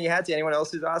question that you had, to anyone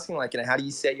else who's asking, like, how do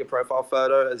you set your profile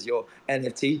photo as your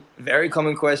NFT? Very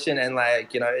common question, and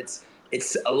like,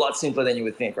 it's a lot simpler than you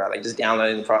would think, right? Like, just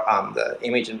downloading the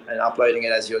image and uploading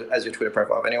it as your Twitter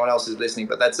profile. If anyone else is listening,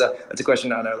 but that's a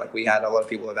question I know, like, we had a lot of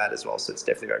people have had as well, so it's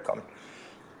definitely very common.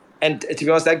 And to be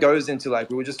honest, that goes into, like,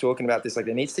 we were just talking about this, like,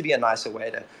 there needs to be a nicer way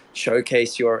to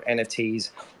showcase your NFTs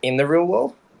in the real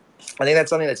world. I think that's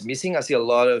something that's missing. I see a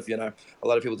lot of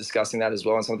people discussing that as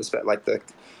well, and some of the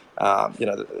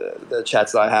the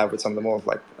chats that I have with some of the more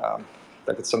like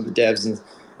with some of the devs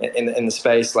in the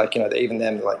space, like, even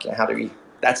them, like, how do we?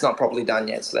 That's not properly done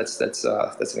yet. So that's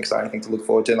an exciting thing to look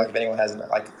forward to. And like, if anyone has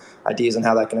like ideas on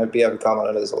how that can be overcome, I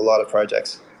know there's a lot of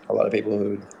projects, a lot of people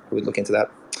who would look into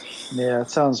that. Yeah, that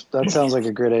sounds like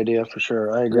a great idea for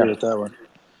sure. I agree with that one.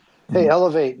 Hey,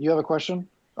 Elevate, you have a question?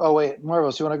 Oh, wait,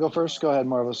 Marvos, you want to go first? Go ahead,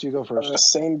 Marvos, you go first.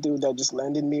 Same dude that just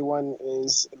lended me one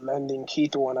is lending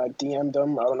Keith one. I DM'd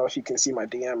him. I don't know if you can see my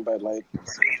DM, but like,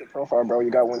 your profile, bro, you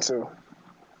got one too.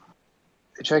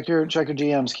 Check your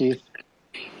DMs, Keith.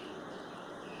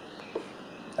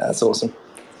 That's awesome.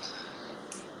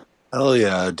 Hell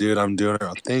yeah, dude, I'm doing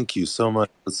it. Thank you so much.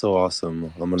 That's so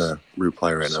awesome. I'm going to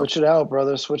reply right now. Switch it out,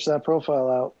 brother. Switch that profile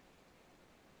out.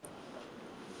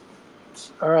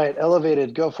 All right,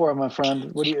 Elevated. Go for it, my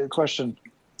friend. What do you question?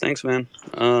 Thanks, man.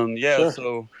 Sure.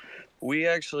 So we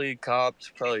actually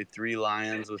copped probably 3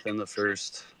 lions within the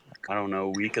first, I don't know,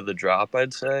 week of the drop,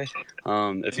 I'd say.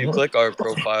 If you click our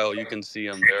profile, you can see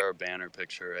them. They're our banner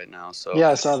picture right now. So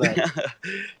Yeah, I saw that.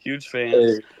 huge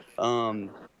fans.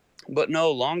 But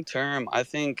no, long term, I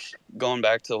think going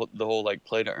back to the whole like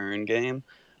play to earn game,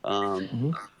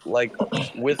 like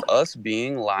with us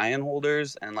being lion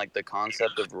holders and like the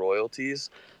concept of royalties,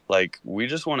 like we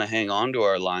just want to hang on to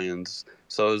our lions.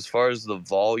 So as far as the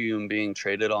volume being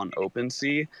traded on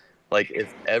OpenSea, like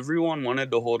if everyone wanted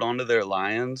to hold on to their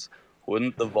lions,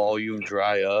 wouldn't the volume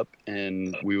dry up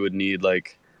and we would need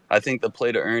like, I think the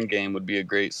play to earn game would be a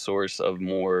great source of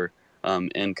more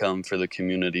income for the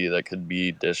community that could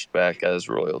be dished back as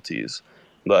royalties.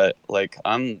 But like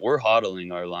we're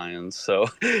hodling our lions, so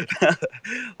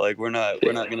like we're not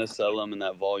gonna sell them, and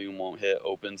that volume won't hit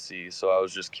OpenSea. So I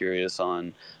was just curious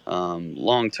on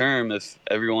long term, if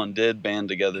everyone did band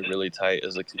together really tight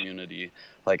as a community,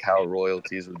 like how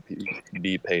royalties would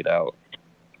be paid out.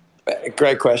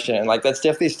 Great question, and like that's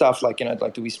definitely stuff like,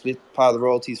 like, do we split part of the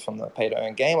royalties from the pay to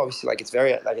earn game? Obviously, like it's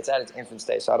very like it's at its infant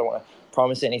stage, so I don't want to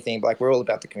promise anything. But like we're all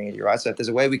about the community, right? So if there's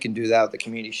a way we can do that, the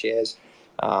community shares,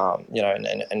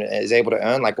 and is able to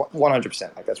earn like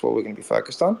 100%. Like that's what we're going to be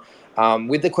focused on.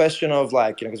 With the question of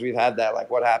like because we've had that, like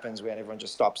what happens when everyone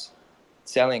just stops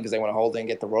selling because they want to hold it and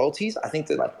get the royalties? I think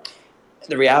that like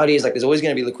the reality is like there's always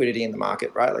going to be liquidity in the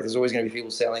market, right? Like there's always going to be people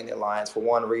selling their lines for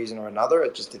one reason or another.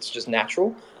 It's just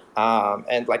natural.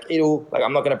 And like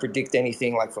I'm not going to predict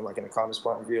anything like from like an economist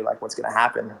point of view, like what's going to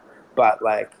happen, but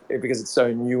like because it's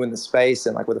so new in the space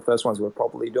and like we're the first ones who are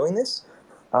properly doing this,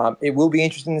 it will be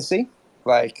interesting to see.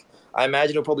 Like I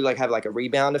imagine it'll probably like have like a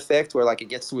rebound effect where like it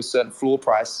gets to a certain floor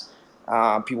price,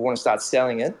 people want to start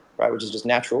selling it, right, which is just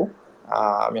natural.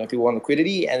 People want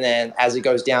liquidity, and then as it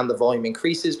goes down, the volume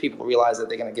increases. People realize that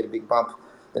they're going to get a big bump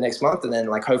the next month, and then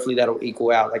like hopefully that'll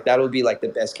equal out. Like that'll be like the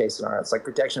best case scenario. It's like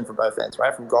protection from both ends,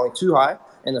 right? From going too high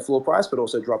in the floor price, but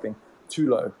also dropping too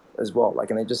low as well. Like,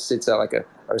 and it just sits at like a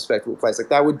respectable place. Like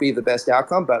that would be the best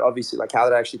outcome, but obviously like how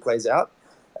that actually plays out,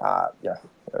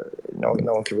 no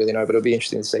one can really know. But it'll be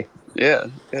interesting to see. Yeah,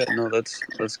 no,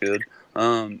 that's good.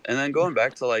 And then going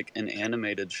back to like an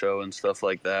animated show and stuff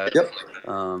like that. Yep.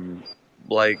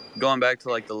 Like going back to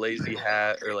like the Lazy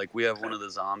Hat, or like we have one of the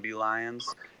zombie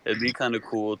lions. It'd be kind of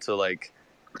cool to like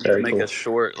make a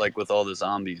short like with all the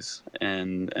zombies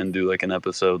and do like an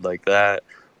episode like that,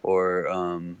 or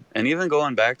and even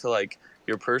going back to like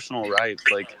your personal rights,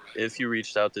 like if you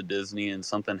reached out to Disney and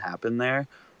something happened there,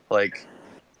 like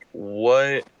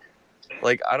what,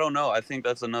 like I don't know, I think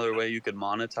that's another way you could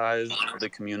monetize the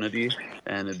community,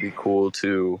 and it'd be cool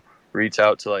to reach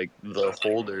out to like the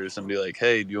holders and be like,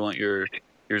 hey, do you want your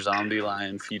zombie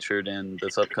lion featured in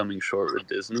this upcoming short with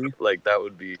Disney? Like that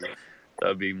would be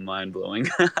mind-blowing.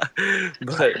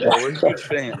 But no, we're huge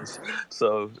fans,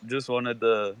 so just wanted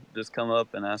to just come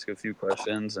up and ask a few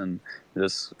questions, and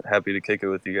just happy to kick it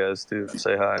with you guys too,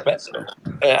 say hi. So.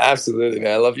 Yeah, absolutely,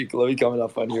 man. I love you coming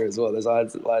up on here as well. Those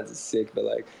lines are sick, but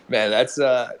like, man, that's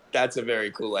a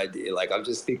very cool idea. Like, I'm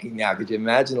just thinking now, could you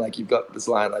imagine like you've got this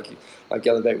line like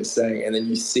Elevate was saying, and then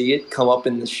you see it come up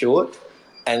in the short,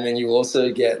 and then you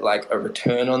also get like a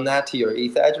return on that to your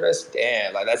ETH address.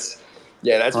 Damn, like that's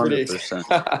pretty 100%.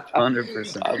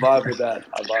 100%. I vibe with that.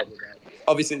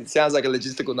 Obviously, it sounds like a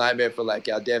logistical nightmare for like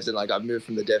our devs, and like I've moved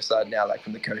from the dev side now, like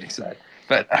from the coding side.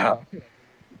 But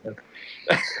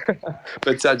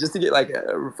but just to get like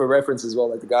for reference as well,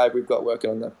 like the guy we've got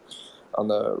working on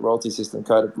the royalty system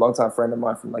code, a longtime friend of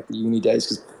mine from like the uni days,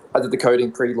 because I did the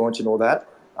coding pre-launch and all that.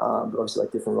 But obviously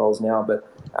like different roles now. But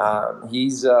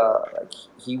he's like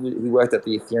he worked at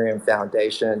the Ethereum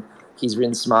Foundation. He's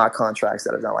written smart contracts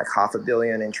that have done like $500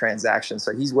 million in transactions.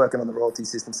 So he's working on the royalty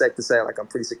system. Safe to say, like I'm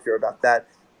pretty secure about that.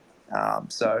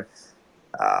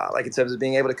 Like in terms of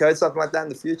being able to code something like that in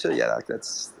the future, yeah, like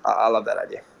I love that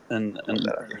idea. And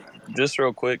just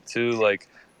real quick too, like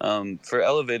for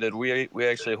Elevated, we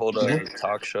actually hold a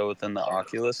talk show within the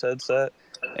Oculus headset,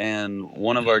 and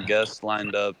one of our guests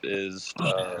lined up is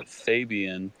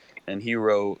Fabian, and he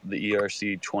wrote the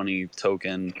ERC20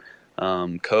 token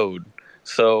code.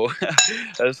 So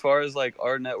as far as like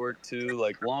our network too,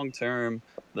 like long term,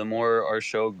 the more our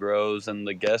show grows and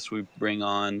the guests we bring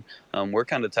on, we're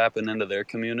kind of tapping into their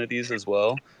communities as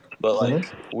well. But like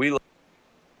we.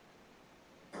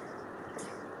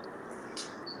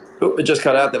 It just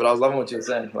cut out there, but I was loving what you were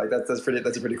saying. Like that's a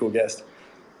pretty cool guest.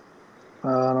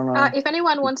 I don't know. If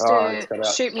anyone wants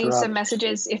to shoot me some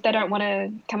messages, if they don't want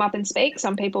to come up and speak,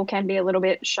 some people can be a little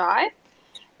bit shy.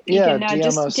 You can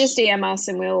just DM us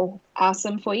and we'll ask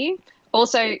them for you.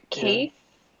 Also, Keith,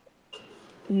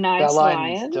 Nice That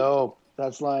lion's lion. dope.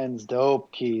 That lion's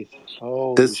dope, Keith.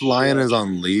 Holy This lion shit. is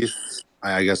on lease.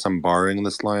 I guess I'm borrowing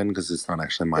this lion because it's not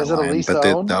actually my Is it a lion. lease But to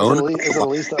the own? owner, Is it a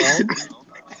lease to own?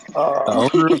 the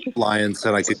owner of the lion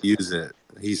said I could use it.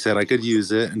 He said I could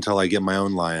use it until I get my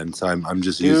own lion. So I'm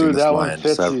just using Dude, this that one lion.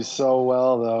 fits So you so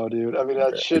well, though, dude. I mean,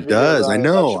 that should it be your does. I lion. That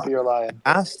know. should be your lion.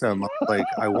 I asked him. I was like,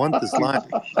 I want this lion.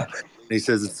 And he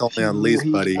says it's only on lease,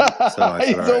 buddy. So I said,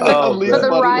 He's all only right. on lease, For the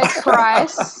buddy. right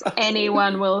price,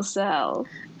 anyone will sell.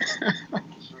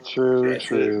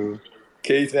 True.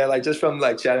 Keith, man, like just from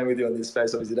like chatting with you on this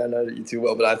space, obviously I don't know you too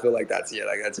well, but I feel like that's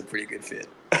a pretty good fit.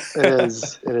 It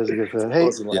is a good fit. Hey,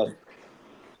 Awesome, Yeah, lad.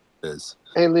 it is.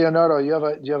 hey, Leonardo, do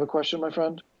you have a question, my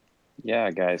friend? Yeah,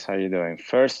 guys, how you doing?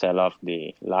 First, I love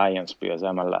the Lions because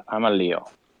I'm a Leo,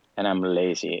 and I'm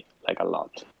lazy like a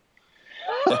lot.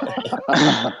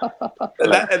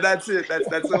 And that's it.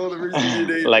 That's all the reason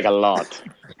you need. Like a lot.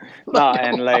 No,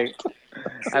 and like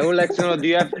I would like to know,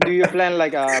 do you plan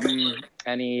like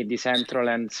any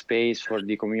Decentraland space for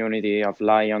the community of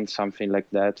Lions, something like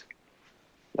that,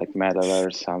 like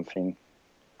metaverse, something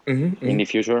in the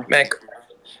future? Man,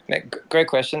 great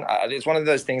question. It's one of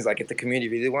those things like if the community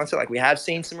really wants it, like we have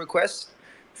seen some requests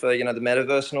for the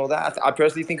metaverse and all that. I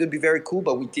personally think it would be very cool,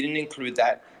 but we didn't include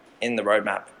that in the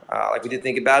roadmap. Like we did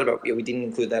think about it, but we didn't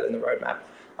include that in the roadmap.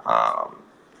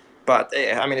 But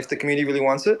I mean, if the community really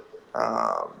wants it,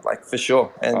 like for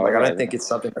sure, and All like I right. don't think it's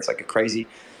something that's like a crazy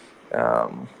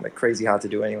hard to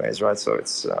do anyways, right? So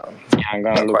it's Yeah, I'm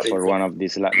gonna look quite for easy. one of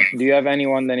these. Do you have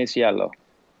anyone that is yellow,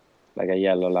 like a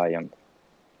yellow lion,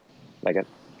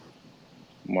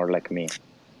 more like me?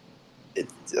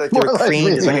 It's like More they're a like cream,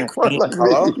 me. it's like a More cream like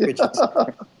color, me. which is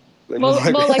More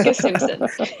like a Simpson.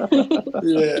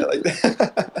 yeah, like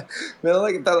man,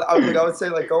 like that, I would say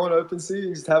like go on OpenSea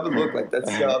and just have a look. Like that's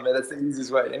man, that's the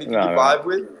easiest way. Anything you vibe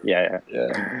with, Yeah.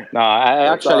 yeah. No, I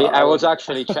That's, was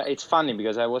actually. It's funny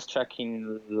because I was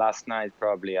checking last night,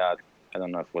 probably at, I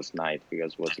don't know if it was night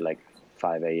because it was like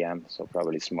 5 a.m. So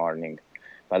probably it's morning,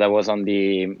 but I was on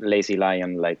the Lazy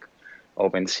Lion like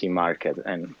OpenSea market,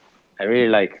 and I really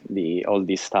like all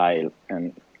this style,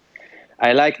 and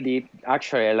I like the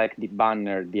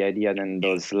banner, the idea that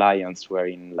those lions were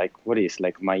in like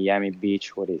like Miami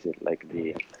Beach. What is it like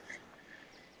there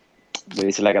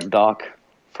is like a dock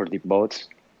for the boats,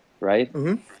 right?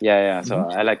 Mm-hmm. Yeah. So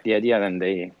I like the idea, and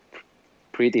they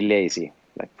pretty lazy,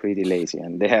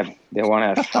 and they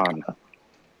want to have fun.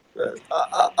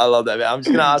 I love that, man. I'm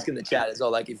just gonna ask in the chat as well.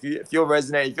 Like, if you're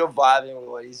resonating, if you're vibing with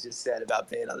what he's just said about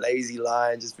being a lazy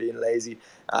lion, just being lazy,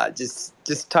 just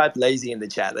type lazy in the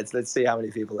chat. Let's see how many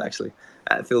people actually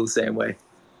feel the same way.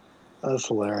 That's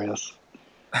hilarious.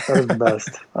 That is the best.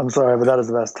 I'm sorry, but that is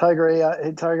the best.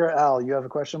 Tiger Al, you have a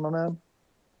question, my man?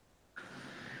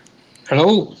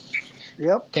 Hello.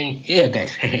 Yep. Yeah,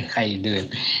 guys. How you doing?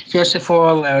 First of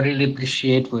all, I really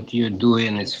appreciate what you're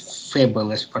doing. It's a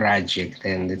fabulous project,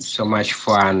 and it's so much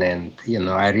fun. And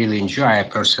I really enjoy. I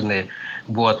personally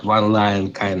bought one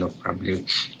line kind of probably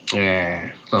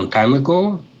long time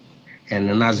ago, and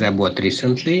another I bought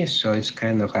recently. So it's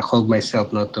kind of I hold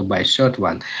myself not to buy third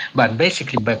one. But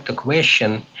basically, back to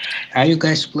question: are you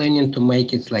guys planning to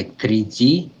make it like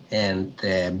 3D? And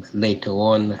later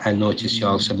on, I noticed you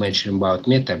also mentioned about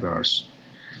metaverse.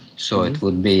 So it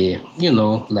would be,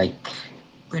 like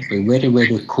very,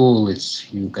 very cool.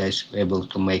 It's you guys able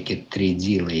to make it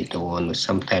 3D later on with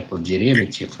some type of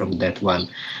derivative from that one,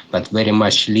 but very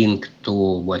much linked to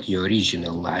what your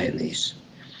original line is.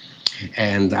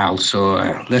 And also,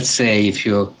 let's say if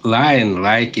your line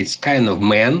like it's kind of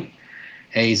man,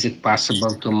 is it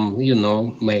possible to,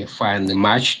 may find a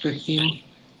match to him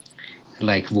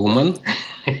like woman?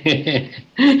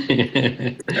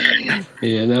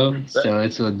 So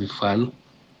it would be fun.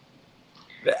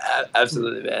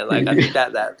 Absolutely, man. Like I think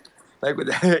that like with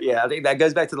yeah, I think that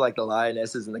goes back to like the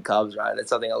lionesses and the cubs, right? That's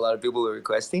something a lot of people are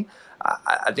requesting.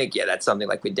 I think that's something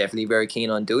like we're definitely very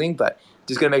keen on doing, but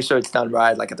just gonna make sure it's done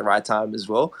right, like at the right time as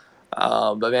well.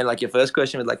 But man, like your first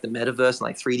question with like the metaverse and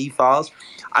like 3D files,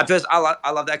 I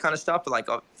love that kind of stuff. But like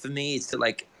for me, it's still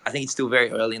like I think it's still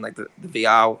very early in like the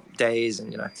VR days,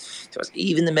 and so it's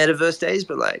even the metaverse days.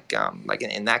 But like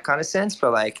in that kind of sense,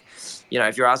 but like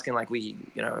if you're asking like we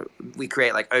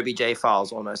create like OBJ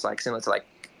files almost like similar to like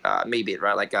Meebit,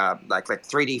 right? Like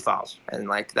 3D files, and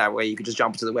like that way you could just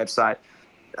jump into the website,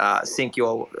 sync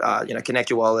your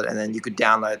connect your wallet, and then you could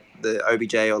download the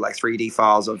OBJ or like 3D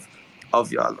files of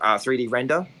your 3D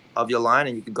render of your line,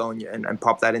 and you could go and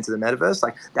pop that into the metaverse.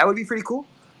 Like that would be pretty cool.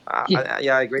 I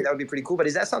agree, that would be pretty cool. But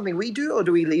is that something we do, or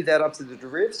do we leave that up to the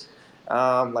derivs?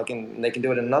 They can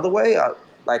do it another way.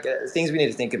 like things we need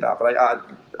to think about. But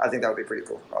I think that would be pretty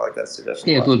cool. I like that suggestion.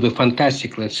 Yeah, it would be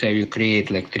fantastic. Let's say you create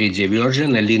like 3D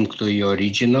version, a link to your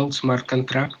original smart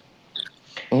contract.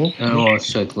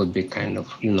 So it would be kind of,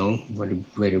 very,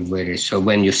 very, very. So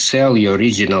when you sell your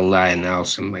original line,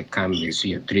 also might come with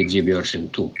your 3D version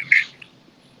too.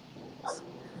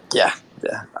 Yeah,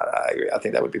 I agree. I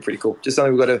think that would be pretty cool. Just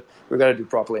something we got to do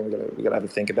properly. And we got to have a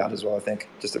think about as well. I think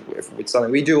just if it's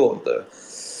something we do,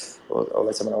 or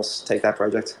let someone else take that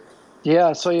project.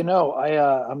 Yeah, so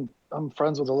I'm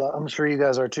friends with a lot. I'm sure you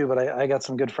guys are too, but I got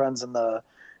some good friends in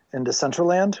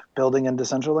Decentraland, building in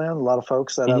Decentraland. A lot of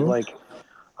folks that have like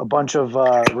a bunch of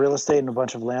real estate and a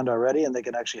bunch of land already, and they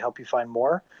can actually help you find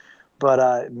more.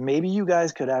 But maybe you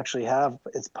guys could actually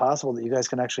it's possible that you guys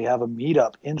can actually have a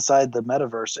meetup inside the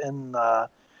metaverse in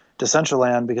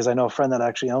Decentraland, because I know a friend that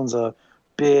actually owns a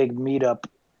big meetup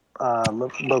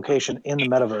location in the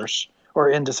metaverse or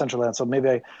in Decentraland. So maybe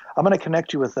I'm going to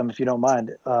connect you with them if you don't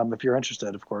mind, if you're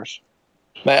interested, of course.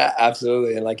 Man,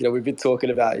 absolutely. And we've been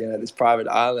talking about, this private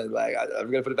island. Like,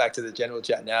 I'm going to put it back to the general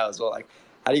chat now as well. Like,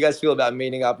 how do you guys feel about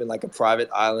meeting up in like a private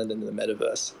island in the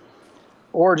metaverse?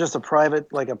 Or just a private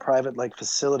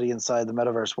facility inside the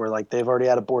metaverse where like they've already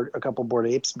had a couple Bored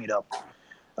Apes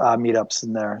meetups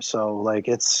in there. So like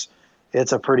it's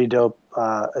a pretty dope.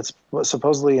 It's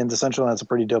supposedly in Decentraland. It's a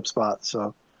pretty dope spot.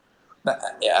 So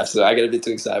yeah, absolutely. I get a bit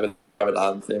too excited about the private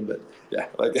island thing, but yeah,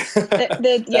 like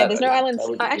there's no islands.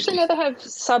 I actually know they have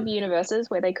sub universes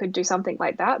where they could do something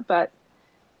like that, but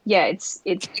yeah, it's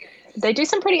they do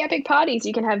some pretty epic parties.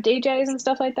 You can have DJs and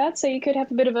stuff like that, so you could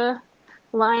have a bit of a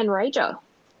lion rager.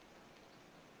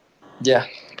 Yeah.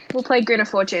 We'll play Grin of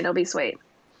Fortune. It'll be sweet.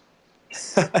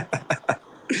 But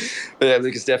yeah,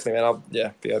 Lucas, definitely, man. I'll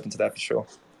be open to that for sure.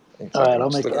 All right, I'll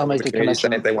make the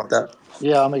connection. If they want that.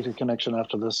 Yeah, I'll make the connection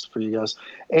after this for you guys.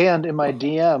 And in my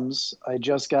DMs, I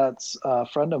just got a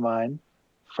friend of mine,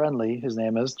 Friendly, his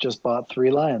name is, just bought 3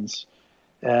 lions.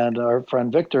 And our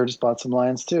friend Victor just bought some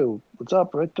lions too. What's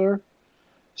up, Victor?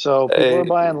 So people are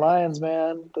buying lions,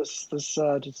 man. This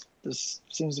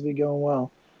seems to be going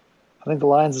well. I think the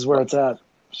lions is where it's at.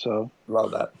 So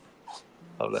love that.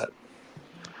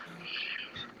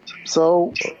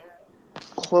 So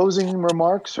closing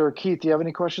remarks, or Keith, do you have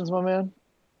any questions, my man?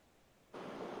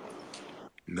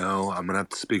 No, I'm gonna have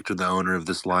to speak to the owner of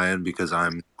this lion because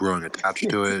I'm growing attached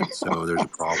to it. So there's a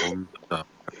problem.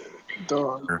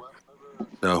 Dog.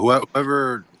 So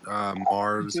whoever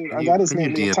Marv's, Dude, I got his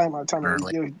name. DM Time out.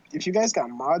 like, If you guys got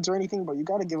mods or anything, but you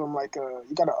got to give him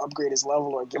you got to upgrade his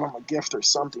level or give him a gift or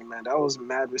something, man. That was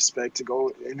mad respect to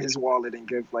go in his wallet and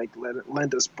give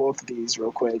lend us both of these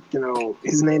real quick.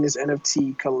 His name is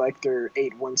NFT Collector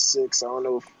 816. I don't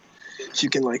know if you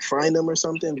can find him or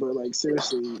something, but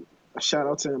seriously, a shout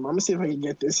out to him. I'm gonna see if I can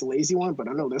get this lazy one, but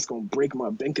I know that's gonna break my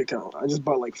bank account. I just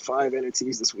bought 5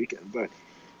 NFTs this weekend, but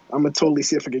I'm gonna totally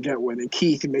see if I can get one. And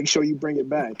Keith, make sure you bring it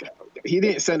back. He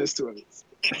didn't send us to him.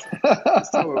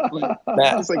 It's a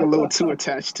little too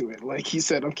attached to it. He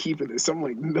said, "I'm keeping this." I'm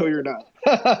like, "No, you're not.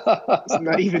 It's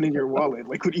not even in your wallet.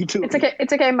 What are you doing?"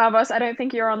 It's okay, Marvos. I don't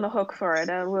think you're on the hook for it.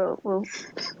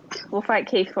 We'll fight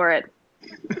Keith for it.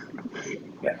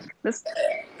 Yeah. This is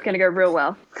gonna go real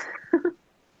well.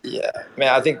 Yeah, man.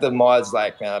 I think the mods,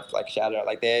 shout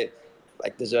out, they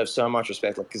deserve so much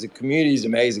respect, because the community is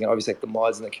amazing. Obviously, the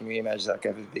mods and the community managers have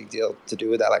a big deal to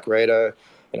do with that. Rado,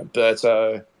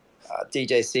 Berto,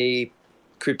 DJC,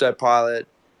 Crypto Pilot,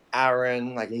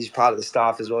 Aaron. He's part of the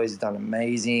staff as well. He's done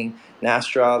amazing.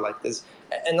 Nastra, there's,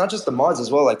 and not just the mods as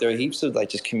well. There are heaps of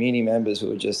just community members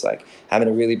who are just having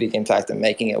a really big impact and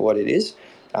making it what it is.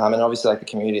 And obviously the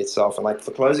community itself. And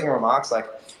for closing remarks,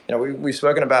 we've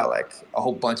spoken about a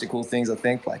whole bunch of cool things. I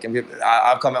think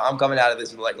I'm coming out of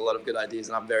this with a lot of good ideas,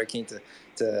 and I'm very keen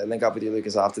to link up with you,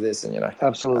 Lucas, after this, and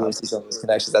absolutely see some of those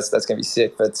connections. That's gonna be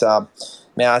sick. But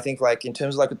man, I think in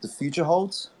terms of what the future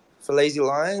holds for Lazy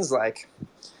Lions,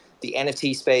 the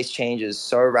NFT space changes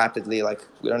so rapidly.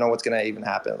 We don't know what's gonna even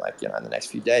happen in the next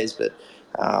few days. But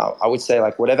I would say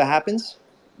whatever happens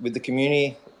with the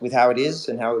community, with how it is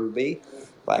and how it will be.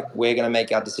 We're going to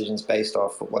make our decisions based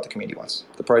off of what the community wants.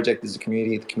 The project is the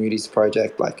community is the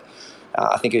project.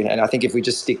 I think if we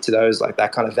just stick to those,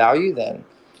 that kind of value, then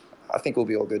I think we'll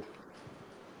be all good.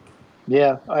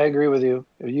 Yeah, I agree with you.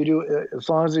 If you do, as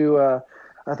long as you,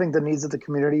 I think the needs of the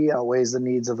community outweighs the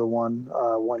needs of the one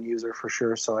user for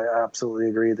sure. So I absolutely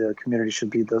agree. The community should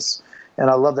be this, and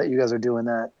I love that you guys are doing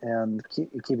that and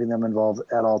keeping them involved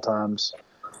at all times.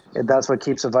 And that's what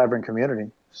keeps a vibrant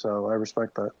community. So I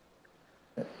respect that.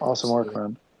 Awesome work,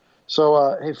 man.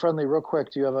 So, hey, Friendly, real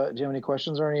quick, do you have any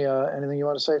questions or anything you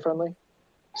want to say, Friendly?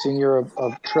 Seeing you're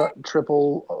a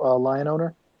triple lion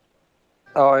owner.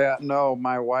 Oh yeah, no,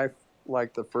 my wife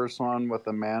liked the first one with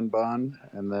the man bun,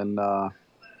 and then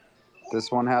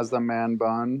this one has the man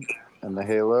bun and the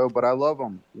halo. But I love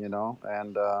them, you know,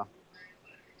 and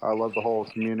I love the whole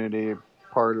community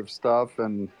part of stuff.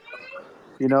 And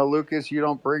you know, Lucas, you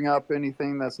don't bring up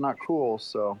anything that's not cool,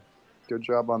 so good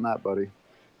job on that, buddy.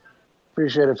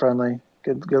 Appreciate it, friendly.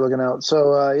 Good looking out.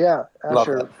 So yeah, Love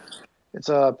Ashur, that. it's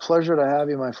a pleasure to have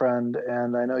you, my friend.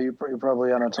 And I know you're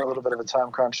probably on a little bit of a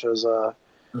time crunch as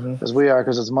we are,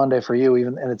 because it's Monday for you,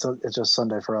 and it's just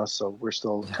Sunday for us. So we're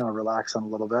still kind of relaxing a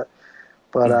little bit.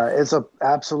 But it's an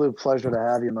absolute pleasure to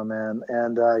have you, my man.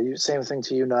 And same thing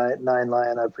to you,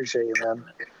 NineLion. I appreciate you, man.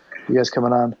 You guys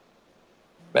coming on.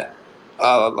 Man,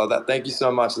 I love that. Thank you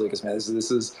so much, Lucas, man.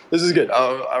 This is good.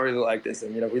 I really like this,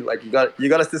 and you know, you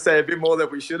got us to say a bit more than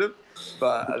we should have,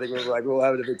 but I think we're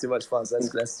having a bit too much fun. So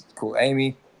that's cool.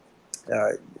 Amy,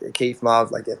 Keith,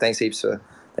 Marv, thanks heaps for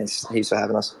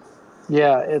having us.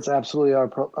 Yeah, it's absolutely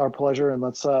our pleasure, and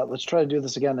let's try to do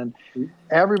this again. And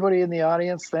everybody in the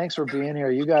audience, thanks for being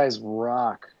here. You guys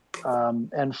rock.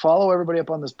 And follow everybody up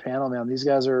on this panel, man. These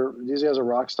guys are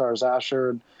rock stars.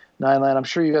 Ashur and NineLion. I'm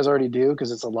sure you guys already do,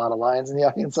 because it's a lot of lions in the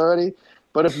audience already.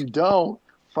 But if you don't,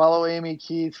 follow Amy,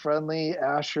 Keith, Friendly,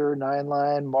 Ashur,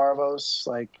 NineLion, Marvos.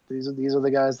 Like these are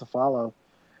the guys to follow.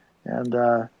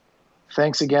 And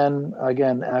thanks again,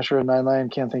 Ashur and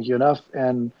NineLion. Can't thank you enough.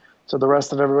 And to the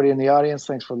rest of everybody in the audience,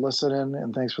 thanks for listening,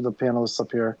 and thanks for the panelists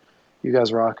up here. You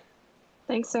guys rock.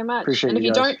 Thanks so much. Appreciate and if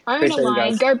you guys. don't own a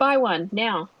lion, go buy one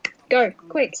now. Go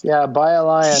quick. Yeah, buy a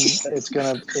lion. It's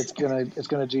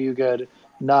gonna do you good.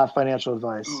 Not financial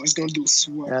advice. Oh, it's gonna do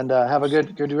swell. And have a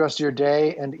good rest of your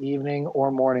day and evening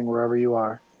or morning wherever you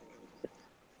are.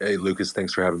 Hey, Lucas,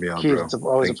 thanks for having me on, Keith, bro. it's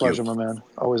always Thank a pleasure, you. my man.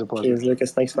 Always a pleasure. Cheers,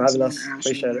 Lucas. Thanks for having us. Ashur,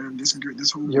 Appreciate it. man.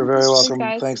 This whole You're group very is welcome.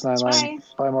 Thanks, guys. Thanks, NineLion.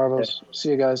 Bye. Bye, Marvos. See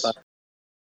you guys. Bye.